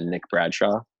and Nick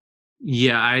Bradshaw?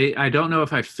 Yeah, I don't know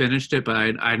if I finished it, but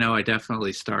I know I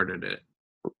definitely started it.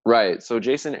 Right. So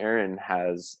Jason Aaron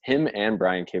has him and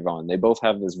Brian K. Vaughan. They both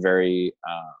have this very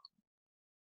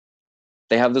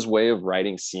they have this way of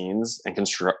writing scenes and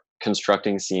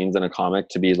constructing scenes in a comic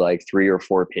to be like 3 or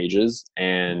 4 pages.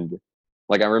 And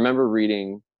like I remember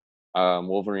reading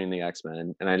Wolverine and the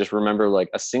X-Men, and I just remember like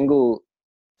a single,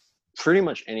 pretty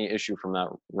much any issue from that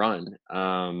run.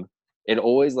 It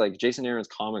always like Jason Aaron's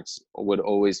comics would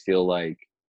always feel like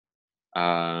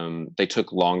they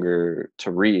took longer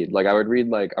to read. Like I would read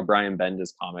like a Brian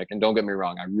Bendis comic, and don't get me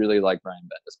wrong, I really like Brian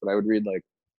Bendis, but I would read like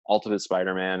Ultimate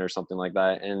Spider-Man or something like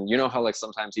that. And you know how like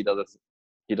sometimes he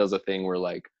does a thing where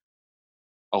like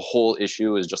a whole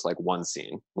issue is just like one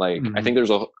scene. Like Hmm. I think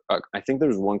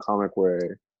there's one comic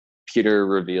where Peter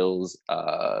reveals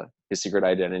his secret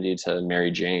identity to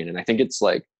Mary Jane, and I think it's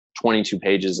like 22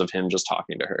 pages of him just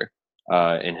talking to her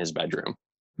in his bedroom.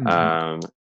 Hmm. Um,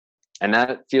 and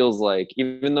that feels like,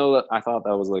 even though I thought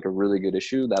that was like a really good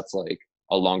issue, that's like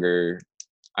a longer,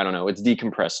 I don't know, it's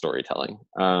decompressed storytelling.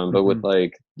 But with Hmm.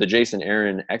 like the Jason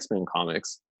Aaron X-Men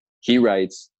comics, he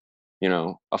writes, you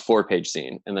know, a 4 page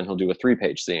scene, and then he'll do a 3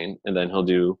 page scene, and then he'll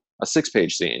do a 6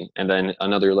 page scene, and then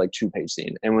another like 2 page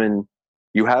scene. And when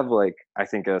you have like, I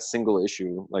think a single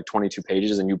issue, like 22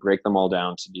 pages, and you break them all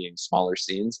down to being smaller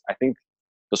scenes, I think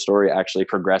the story actually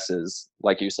progresses.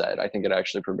 Like you said, I think it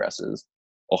actually progresses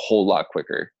a whole lot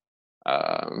quicker.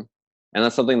 Um, and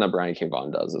that's something that Brian K.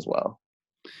 Vaughan does as well,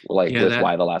 like Yeah, with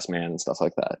Why the Last Man and stuff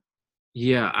like that.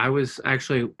 yeah, I was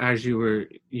actually, as you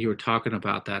were talking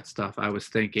about that stuff, I was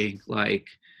thinking like,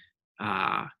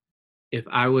 uh if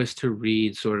I was to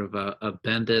read sort of a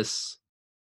Bendis,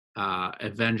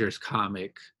 Avengers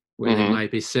comic, where they Mm-hmm.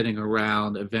 might be sitting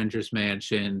around Avengers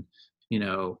Mansion,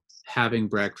 having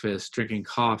breakfast, drinking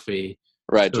coffee,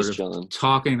 Right, sort just of chilling.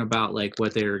 talking about like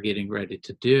what they were getting ready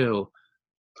to do,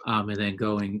 and then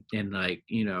going in like,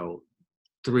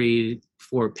 3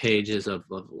 4 pages of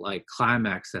like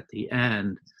climax at the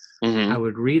end. I Mm-hmm.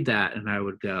 would read that and I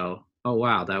would go, oh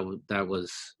wow, that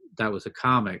was a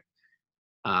comic,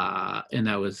 and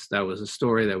that was a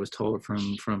story that was told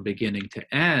from beginning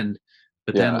to end.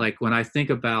 But then Yeah. like when I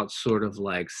think about sort of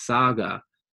like Saga,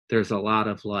 there's a lot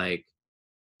of like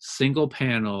single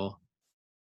panel,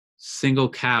 single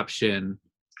caption,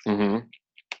 Mm-hmm.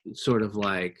 sort of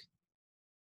like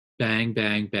bang,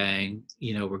 bang, bang.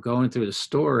 We're going through the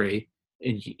story,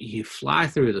 and you fly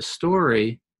through the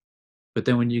story, but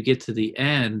then when you get to the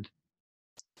end,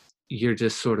 you're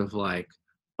just sort of like,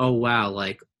 oh wow,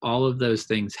 like all of those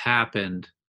things happened,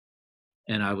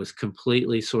 and I was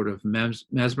completely sort of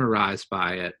mesmerized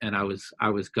by it, and I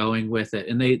was going with it,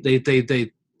 and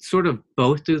they sort of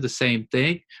both do the same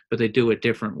thing, but they do it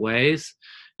different ways.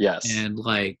 Yes. And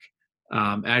like,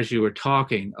 as you were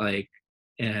talking, like,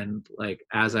 and like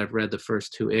as I've read the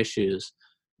first two issues,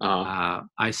 Uh,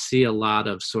 I see a lot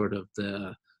of sort of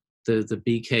the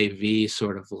BKV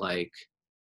sort of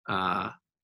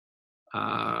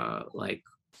uh, like,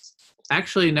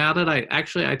 actually, now that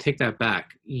I take that back.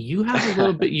 You have a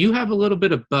little bit. You have a little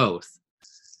bit of both.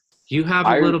 You have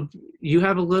a I little. You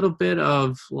have a little bit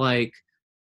of like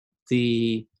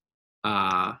the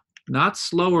uh, not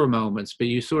slower moments, but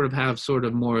you sort of have sort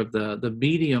of more of the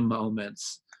medium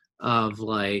moments of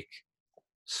like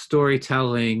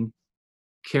storytelling,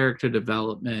 character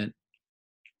development,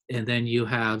 and then you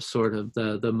have sort of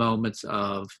the moments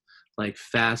of like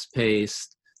fast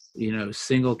paced,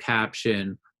 single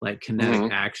caption, like kinetic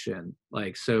mhm. action.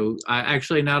 Like, so I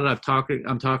actually, now that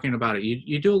I'm talking about it,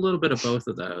 you do a little bit of both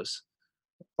of those.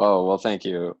 Oh, well, thank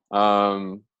you.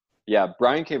 Yeah,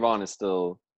 Brian K. Vaughan is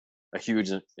still a huge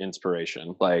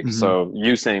inspiration. Like, Hmm. so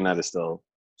you saying that is still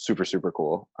super, super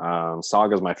cool.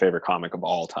 Saga is my favorite comic of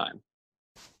all time,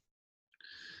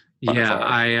 by Yeah,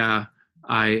 far.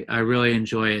 I really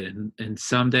enjoy it, and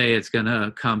someday it's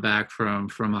gonna come back from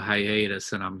a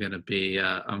hiatus, and I'm Oh, gonna be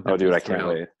dude, I can't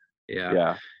thrilled. wait. Yeah.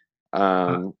 Yeah.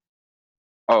 Uh, Um,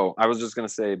 oh, I was just gonna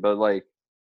say, but like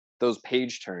those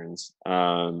page turns,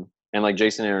 and like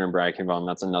Jason Aaron and Brad K. Vaughan,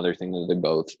 that's another thing that they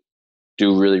both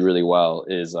do really, really well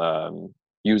is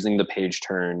using the page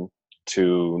turn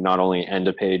to not only end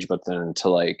a page, but then to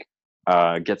like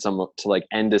get some to like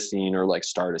end a scene or like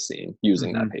start a scene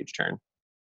using that mhm. page turn.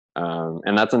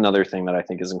 And that's another thing that I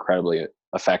think is incredibly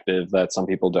effective that some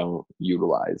people don't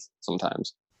utilize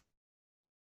sometimes.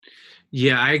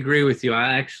 Yeah, I agree with you.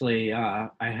 I actually, I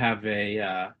have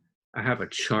a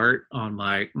chart on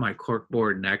my cork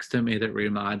board next to me that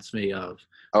reminds me of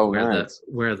Oh,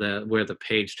 where the nice.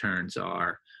 page turns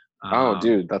are. Oh, Um,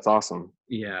 dude, that's awesome.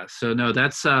 yeah, so no,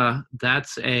 that's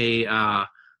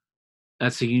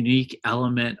a unique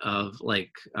element of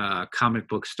like comic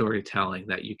book storytelling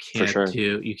that For sure.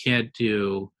 you can't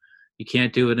do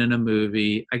it in a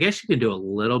movie. I guess you can do a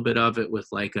little bit of it with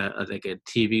like a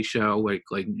TV show, like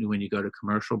when you go to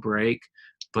commercial break,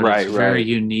 but it's Right, very right.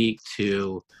 unique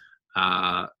to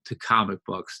comic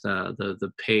books,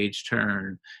 the page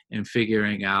turn, and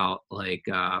figuring out like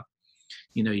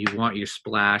you want your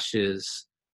splashes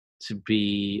to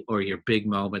be, or your big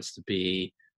moments to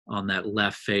be on that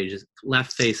left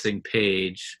facing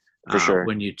page For sure.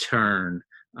 when you turn.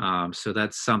 So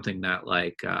that's something that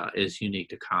like is unique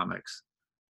to comics.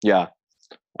 Yeah.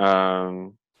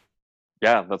 Um,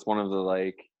 yeah, that's one of the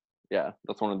like, yeah,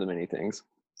 that's one of the many things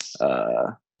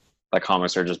uh, that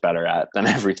comics are just better at than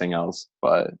everything else.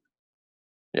 But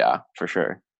yeah, for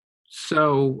sure.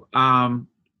 So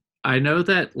I know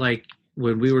that like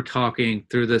when we were talking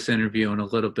through this interview and a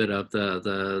little bit of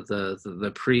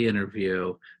the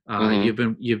pre-interview, Hmm.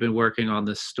 you've been working on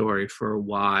this story for a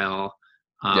while.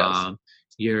 Yes. Um,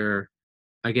 you're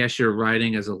I guess your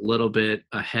writing is a little bit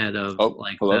ahead of Oh,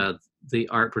 like hello. the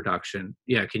art production.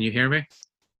 Yeah, can you hear me?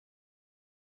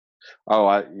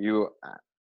 Oh, you.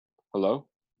 Hello.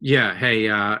 Yeah. Hey,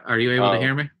 are you able to Oh,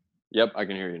 hear me? yep. I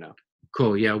can hear you now.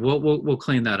 Cool. Yeah, we'll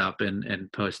clean that up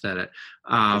and post edit.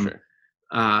 For Um,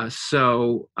 sure.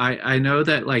 so I know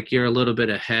that like you're a little bit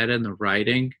ahead in the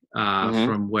writing Hmm.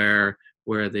 from where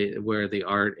the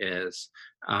art is.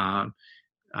 Um,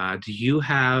 do you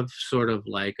have sort of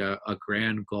like a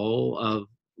grand goal of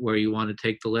where you want to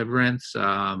take Deliverance?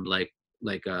 Are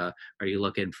you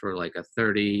looking for like a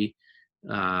 30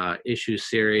 issue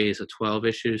series, a 12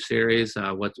 issue series?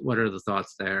 What are the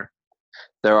thoughts there?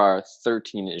 There are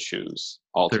 13 issues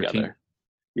 13. altogether.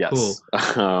 Cool. Yes,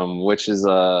 which is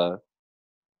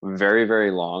very,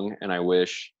 very long. And I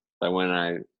wish that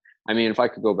I mean, if I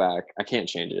could go back, I can't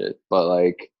change it, but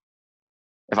like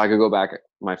if I could go back,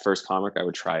 my first comic, I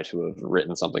would try to have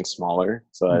written something smaller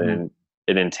so that Hmm.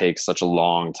 it didn't take such a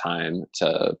long time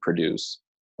to produce.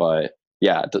 But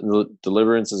yeah,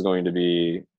 Deliverance is going to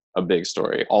be a big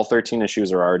story. All 13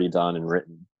 issues are already done and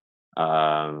written.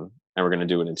 And we're going to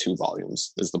do it in 2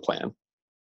 volumes, is the plan.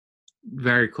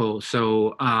 Very cool.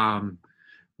 So,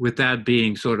 with that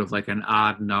being sort of like an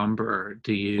odd number, Hmm.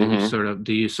 do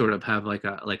you sort of have like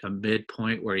a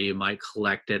midpoint where you might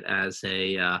collect it as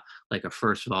a like a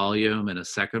first volume and a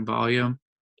second volume?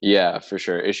 Yeah, for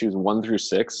sure. Issues 1 through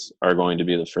 6 are going to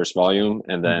be the first volume,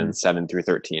 and Hmm. then 7 through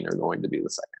 13 are going to be the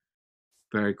second.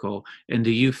 Very cool. And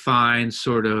do you find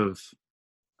sort of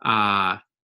uh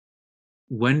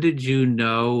when did you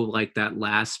know, like, that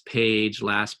last page,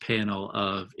 last panel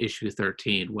of issue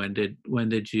 13? When did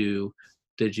you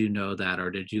know that,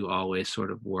 or did you always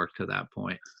sort of work to that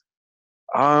point?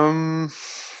 Um,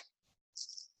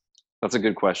 that's a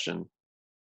good question.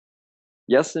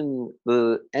 Yes, and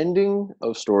the ending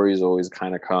of stories always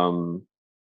kind of come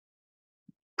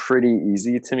pretty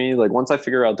easy to me. Like once I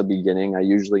figure out the beginning, I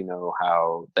usually know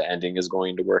how the ending is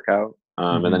going to work out.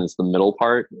 And then Hmm. it's the middle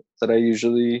part that I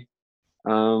usually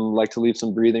like to leave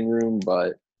some breathing room.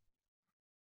 But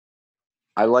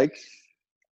I like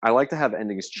I like to have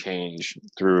endings change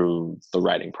through the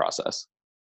writing process,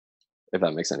 if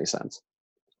that makes any sense.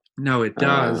 No, it Um,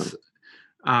 does.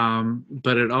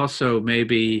 But it also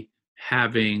maybe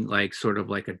having like sort of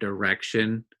like a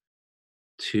direction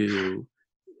to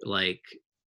like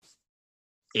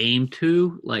aim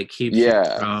to, like, keeps you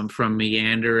yeah, from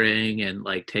meandering and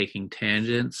like taking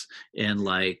tangents, and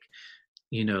like,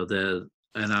 the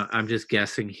and I'm just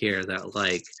guessing here that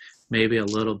like maybe a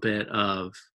little bit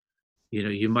of,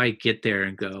 you might get there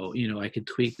and go, I could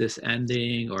tweak this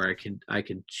ending, or I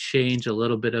can change a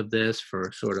little bit of this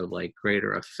for sort of like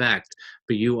greater effect,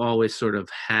 but you always sort of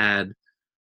had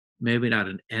maybe not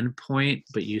an end point,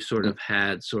 but you sort mm, of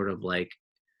had sort of like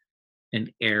an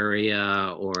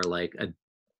area, or like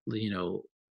you know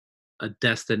a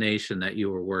destination that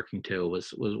you were working to.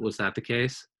 Was that the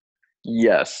case?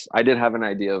 yes, I did have an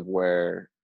idea of where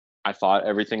I thought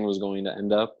everything was going to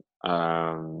end up.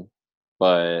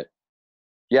 But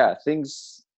yeah,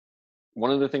 things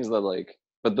one of the things that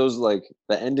but those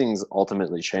the endings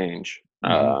ultimately change.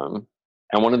 Hmm.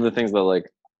 And one of the things that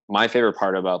my favorite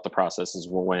part about the process is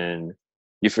when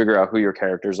you figure out who your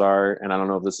characters are. And I don't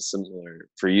know if this is similar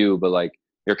for you, but like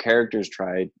your characters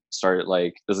start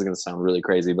like this is going to sound really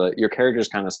crazy, but your characters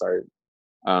kind of start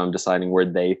deciding where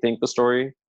they think the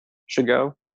story should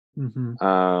go. Hmm.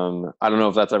 I don't know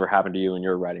if that's ever happened to you in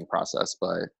your writing process,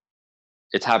 but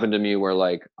it's happened to me where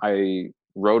I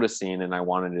wrote a scene and I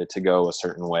wanted it to go a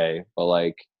certain way, but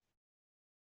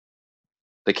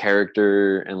the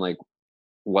character and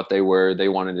what they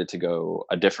wanted it to go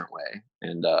a different way.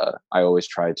 And I always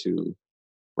try to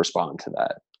respond to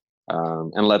that.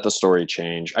 And let the story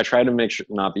change. I try to make sure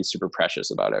not be super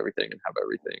precious about everything and have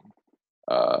everything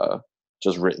uh,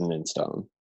 just written in stone,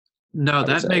 No, I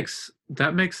would that say. makes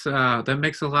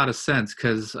a lot of sense,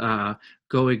 because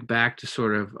going back to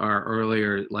sort of our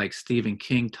earlier like Stephen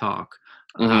King talk,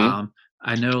 Hmm. um,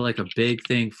 I know like a big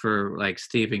thing for like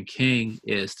Stephen King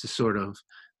is to sort of,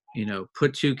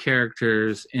 put two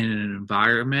characters in an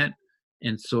environment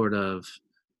and sort of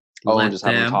Oh, and let just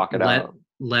have them them talk it out.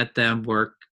 let them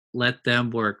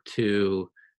work to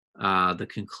the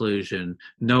conclusion,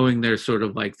 knowing their sort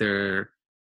of like their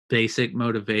basic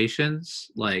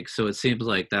motivations. Like, so it seems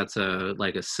like that's a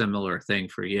similar thing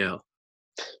for you.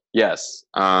 Yes.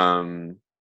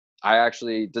 I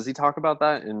actually does he talk about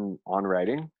that in on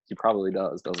writing? He probably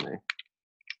does, doesn't he?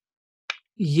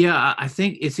 Yeah, I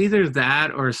think it's either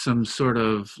that or some sort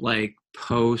of like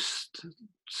post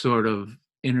sort of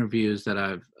interviews that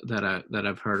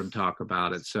I've heard him talk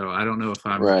about it. So I don't know if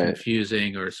I'm Right.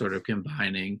 confusing or sort of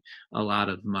combining a lot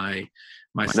of my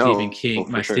Stephen No, King for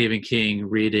my sure. Stephen King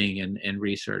reading and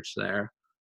research there.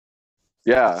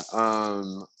 Yeah.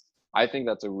 I think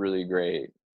that's a really great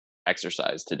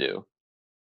exercise to do.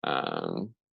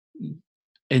 Um,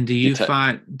 And do you you t-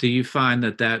 find do you find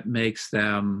that that makes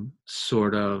them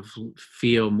sort of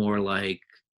feel more like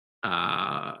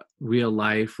real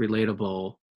life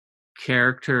relatable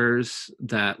characters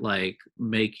that like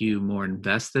make you more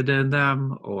invested in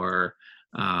them, or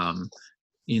um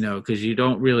because you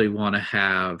don't really want to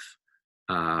have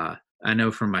uh I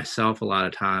know for myself, a lot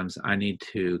of times I need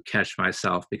to catch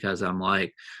myself because I'm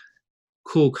like,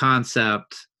 cool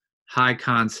concept, high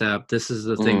concept, this is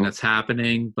the thing mhm. that's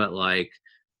happening, but like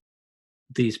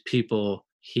these people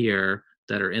here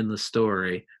that are in the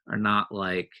story are not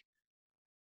like,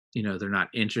 they're not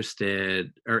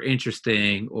interested or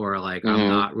interesting, or like I'm Mhm.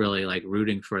 not really like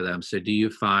rooting for them. So do you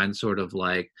find sort of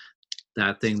like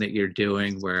that thing that you're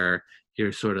doing where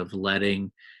you're sort of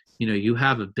letting, you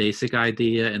have a basic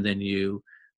idea, and then you,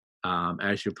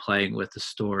 as you're playing with the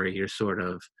story, you're sort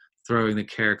of throwing the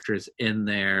characters in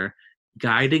there,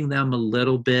 guiding them a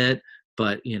little bit,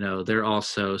 but they're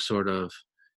also sort of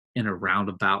in a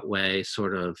roundabout way,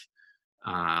 sort of,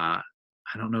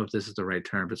 I don't know if this is the right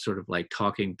term, but sort of like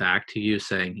talking back to you,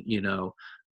 saying,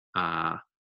 uh,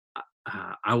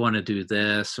 I want to do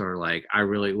this, or like I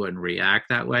really wouldn't react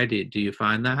that way. Do you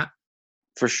find that?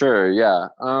 For sure, yeah.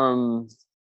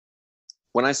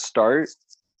 When I start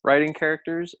writing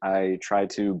characters, I try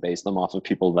to base them off of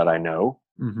people that I know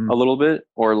Hmm. a little bit,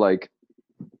 or like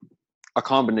a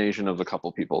combination of a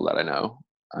couple people that I know.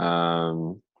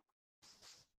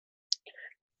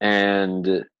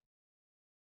 And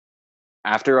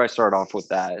after I start off with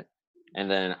that, and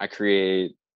then I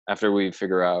create, after we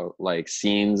figure out like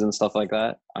scenes and stuff like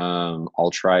that,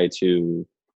 I'll try to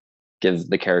give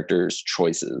the characters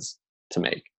choices to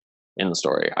make in the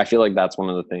story. I feel like that's one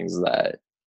of the things that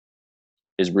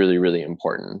is really, really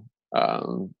important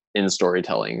in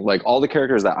storytelling. Like all the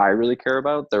characters that I really care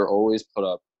about, they're always put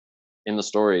up in the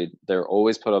story. They're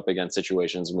always put up against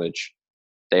situations in which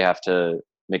they have to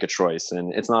make a choice.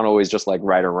 And it's not always just like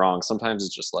right or wrong. Sometimes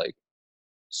it's just like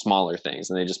smaller things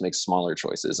and they just make smaller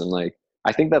choices. And like,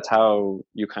 I think that's how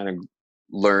you kind of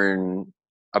learn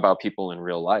about people in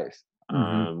real life.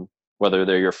 Hmm. Whether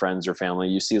they're your friends or family,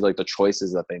 you see like the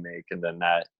choices that they make, and then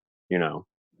that, you know,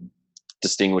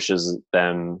 distinguishes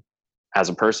them as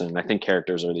a person. I think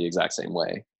characters are the exact same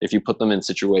way. If you put them in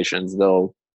situations,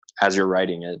 they'll, as you're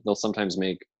writing it, they'll sometimes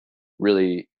make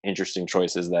really interesting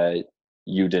choices that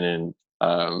you didn't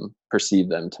perceive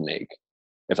them to make,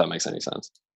 if that makes any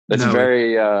sense. It's No, it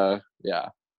very, yeah,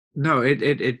 no,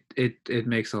 it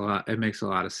makes a lot. It makes a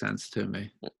lot of sense to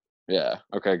me. yeah.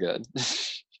 Okay, good.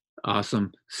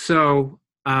 Awesome. So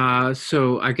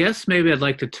I guess maybe I'd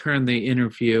like to turn the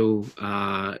interview,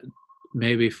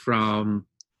 maybe from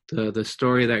the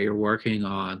story that you're working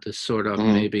on to sort of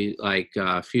Hmm. maybe like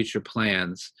future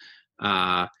plans.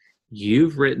 Uh,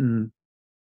 you've written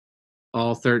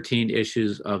all 13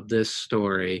 issues of this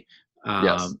story,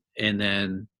 Yes. and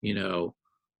then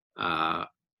uh,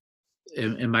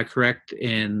 am I correct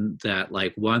in that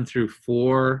like 1 through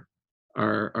 4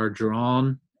 are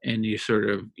drawn, and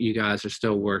you guys are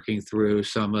still working through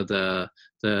some of the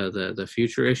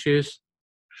future issues?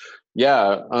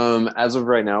 Yeah. As of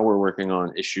right now, we're working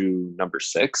on issue number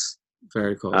 6.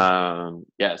 Very cool.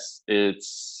 Yes,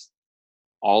 it's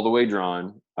all the way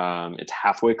drawn. It's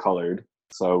halfway colored,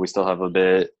 so we still have a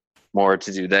bit more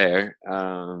to do there.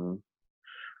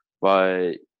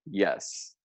 But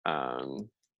yes, um,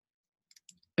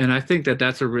 And I think that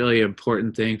that's a really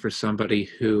important thing for somebody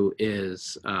who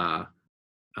is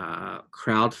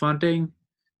crowdfunding, is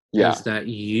yeah, that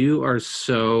you are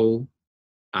so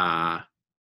uh,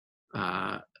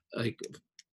 uh, like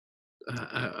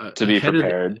to be ahead of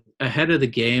prepared. the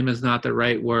game is not the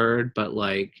right word, but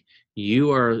like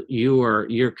you're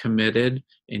committed,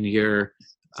 and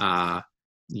uh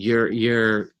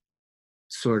you're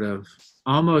sort of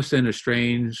almost in a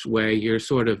strange way, you're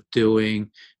sort of doing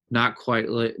not quite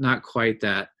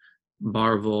that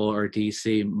Marvel or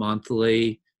DC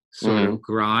monthly sort Hmm. of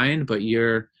grind, but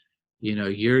you're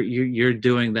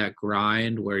doing that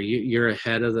grind where you're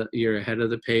ahead of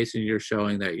the pace, and you're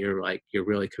showing that you're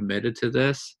really committed to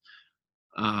this.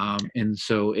 And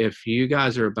so if you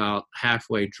guys are about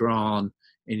halfway drawn,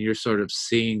 and you're sort of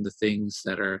seeing the things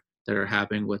that are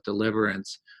happening with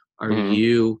Deliverance, are Hmm.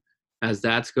 you, as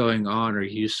that's going on, are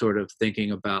you sort of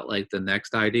thinking about like the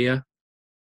next idea?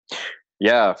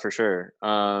 Yeah, for sure.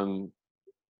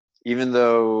 Even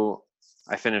though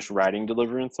I finished writing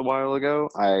Deliverance a while ago,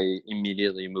 I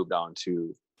immediately moved on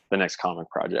to the next comic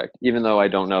project, even though I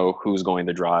don't know who's going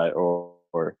to draw it,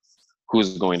 or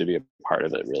who's going to be a part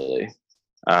of it, really.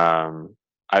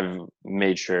 I've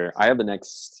made sure I have the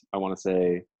next, I want to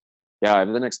say, yeah, I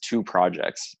have the next 2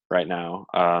 projects right now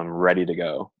ready to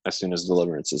go as soon as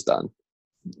Deliverance is done.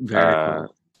 Very Uh,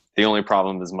 cool. the only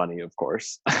problem is money, of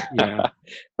course. Yeah.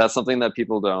 That's something that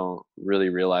people don't really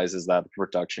realize, is that the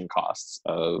production costs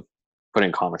of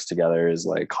putting comics together is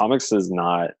like, comics is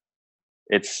not,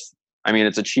 it's, I mean,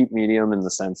 it's a cheap medium in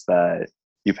the sense that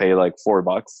you pay like $4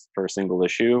 for a single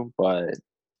issue, but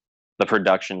the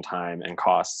production time and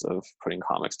costs of putting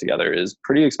comics together is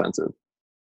pretty expensive.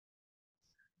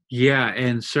 Yeah,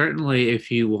 and certainly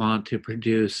if you want to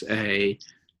produce a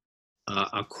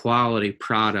quality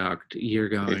product, you're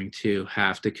going to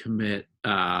have to commit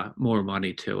more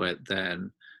money to it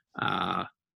than uh,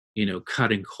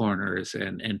 cutting corners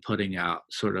and putting out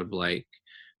sort of like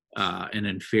an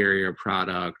inferior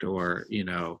product, or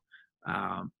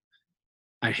um,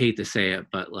 I hate to say it,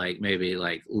 but like maybe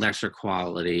like lesser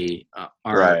quality art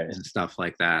Right. and stuff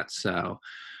like that. So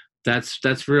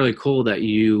that's really cool that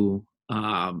you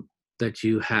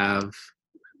have,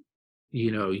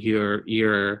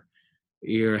 you're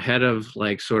ahead of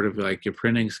like sort of like your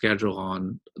printing schedule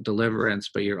on Deliverance,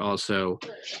 but you're also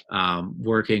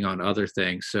working on other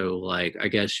things. So like I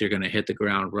guess you're going to hit the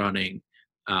ground running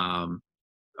um,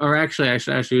 or actually, I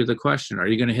should ask you the question: are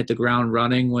you going to hit the ground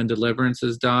running when Deliverance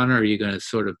is done, or are you going to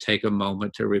sort of take a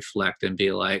moment to reflect and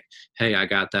be like, "Hey, I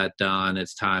got that done.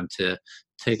 It's time to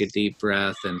take a deep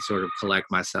breath and sort of collect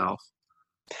myself"?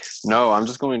 No, I'm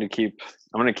just going to keep.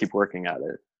 I'm going to keep working at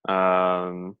it.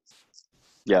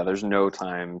 Yeah, there's no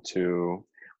time to.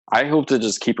 I hope to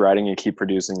just keep writing and keep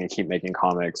producing and keep making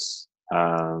comics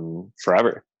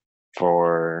forever,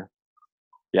 for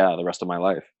the rest of my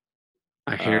life.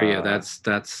 I hear you. Uh, That's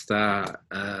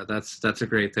a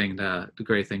great thing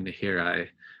to hear.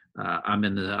 I'm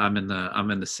in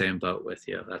the same boat with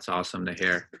you. That's awesome to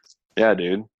hear. yeah,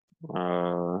 dude.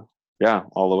 Uh, yeah,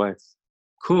 all the way.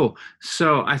 Cool.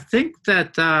 So I think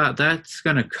that that's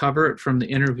going to cover it from the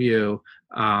interview.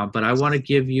 But I want to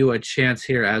give you a chance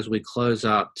here as we close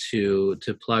up to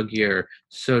plug your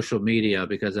social media,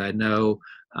 because I know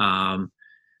um,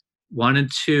 1 and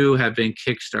 2 have been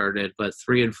kickstarted, but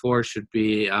 3 and 4 should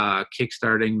be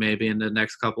kickstarting maybe in the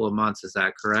next couple of months. Is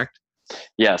that correct?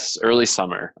 Yes, early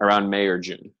summer, around May or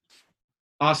June.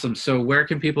 Awesome. So where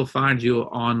can people find you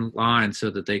online so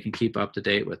that they can keep up to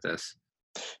date with this?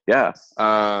 Yeah,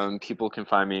 people can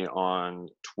find me on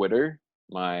Twitter.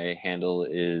 My handle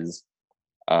is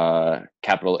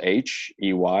capital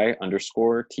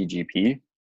HEY_TGP.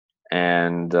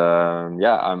 And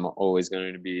I'm always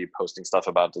going to be posting stuff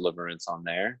about Deliverance on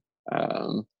there.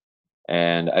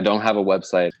 And I don't have a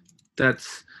website.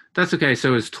 That's that's okay.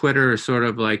 So is Twitter sort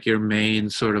of like your main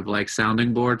sort of like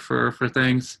sounding board for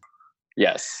things?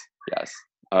 Yes, yes.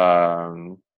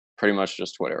 Um, Pretty much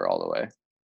just Twitter all the way.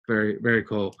 Very, very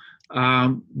cool.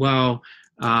 Well,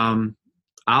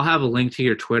 I'll have a link to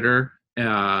your Twitter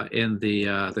in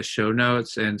the show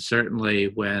notes, and certainly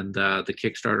when the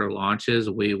Kickstarter launches,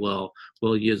 we'll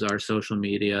use our social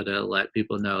media to let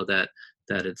people know that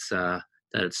it's that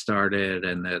it started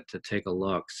and that to take a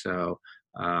look. So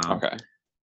Okay,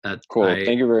 that cool. I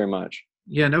Thank you very much.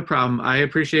 yeah, no problem. I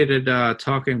appreciated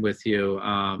talking with you.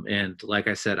 And like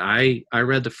I said, I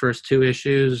read the first 2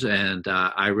 issues and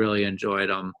I really enjoyed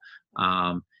them.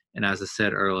 And as I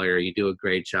said earlier, you do a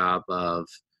great job of,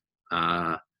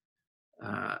 uh,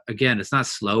 again, it's not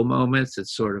slow moments.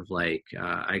 It's sort of like,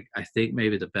 I think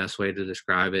maybe the best way to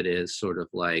describe it is sort of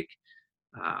like,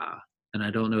 uh, and I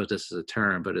don't know if this is a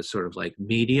term, but it's sort of like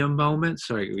medium moments.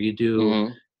 So you do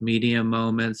Hmm. medium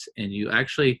moments, and you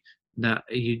actually now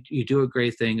you do a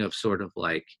great thing of sort of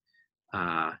like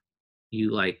uh,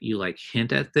 you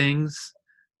hint at things.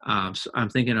 So I'm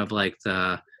thinking of like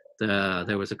there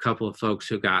was a couple of folks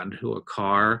who got into a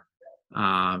car,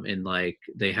 and like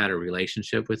they had a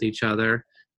relationship with each other,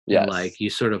 and like Yes. you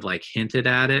sort of like hinted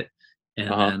at it, Uh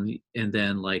and huh.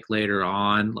 then like later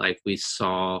on, like we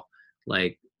saw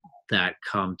like that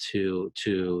come to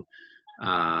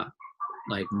uh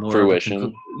like more of a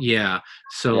Fruition. yeah.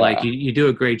 So like Yeah. you do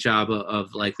a great job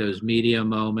of like those media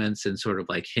moments and sort of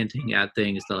like hinting at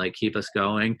things to like keep us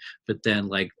going, but then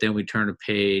we turn a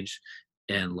page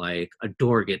and like a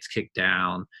door gets kicked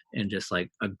down and just like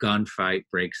a gunfight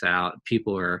breaks out.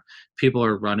 People are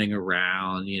running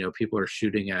around, people are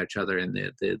shooting at each other, and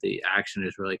the action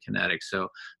is really kinetic. So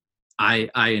I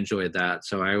enjoyed that.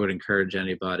 So I would encourage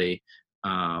anybody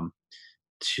um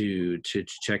to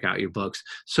check out your books.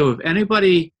 So if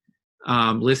anybody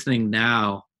listening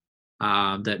now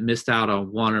that missed out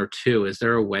on 1 or 2, is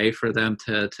there a way for them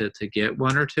to get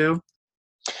 1 or 2?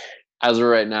 As of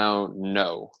right now,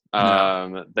 no.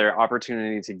 No. Their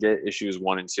opportunity to get issues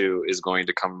 1 and 2 is going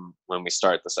to come when we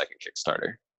start the second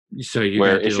Kickstarter, So you're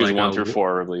where gonna do issues like one a through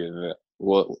four will be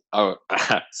will. Oh,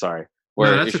 sorry. no,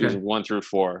 Where that's issues okay. 1 through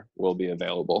 4 will be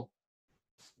available.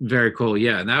 Very cool.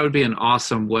 Yeah, and that would be an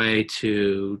awesome way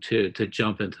to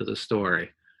jump into the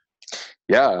story.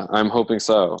 Yeah, I'm hoping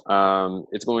so.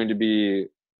 It's going to be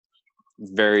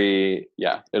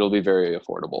it'll be very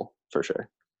affordable for sure.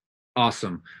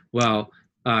 Awesome. Well,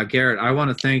 Garrett, I want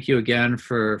to thank you again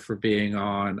for being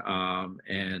on.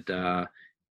 And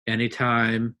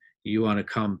anytime you want to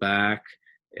come back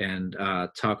and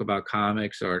talk about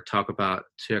comics or talk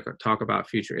about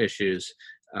future issues,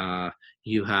 uh,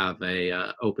 you have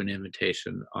a open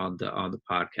invitation on the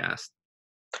podcast.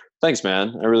 Thanks,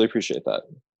 man. I really appreciate that.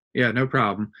 Yeah, no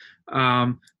problem.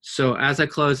 So as I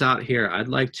close out here, I'd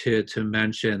like to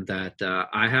mention that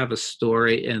I have a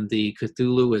story in the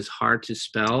Cthulhu is Hard to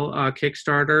Spell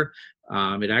Kickstarter.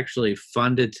 It actually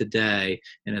funded today,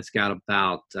 and it's got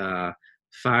about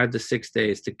 5 to 6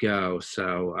 days to go.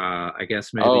 So I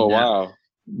guess maybe Oh, now wow.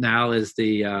 now is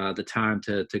the time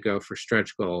to go for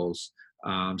stretch goals.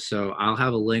 So I'll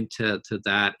have a link to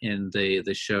that in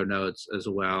the show notes as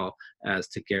well as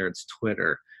to Garrett's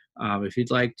Twitter. If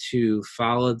you'd like to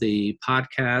follow the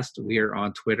podcast, we are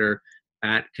on Twitter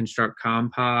at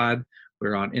ConstructCompod.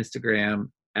 We're on Instagram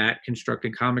at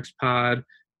ConstructingComicsPod,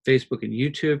 Facebook and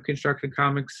YouTube Constructing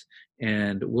Comics,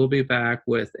 and we'll be back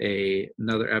with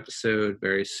another episode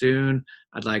very soon.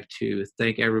 I'd like to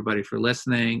thank everybody for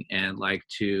listening and like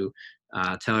to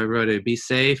tell everybody to be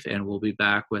safe, and we'll be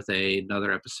back with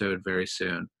another episode very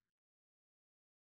soon.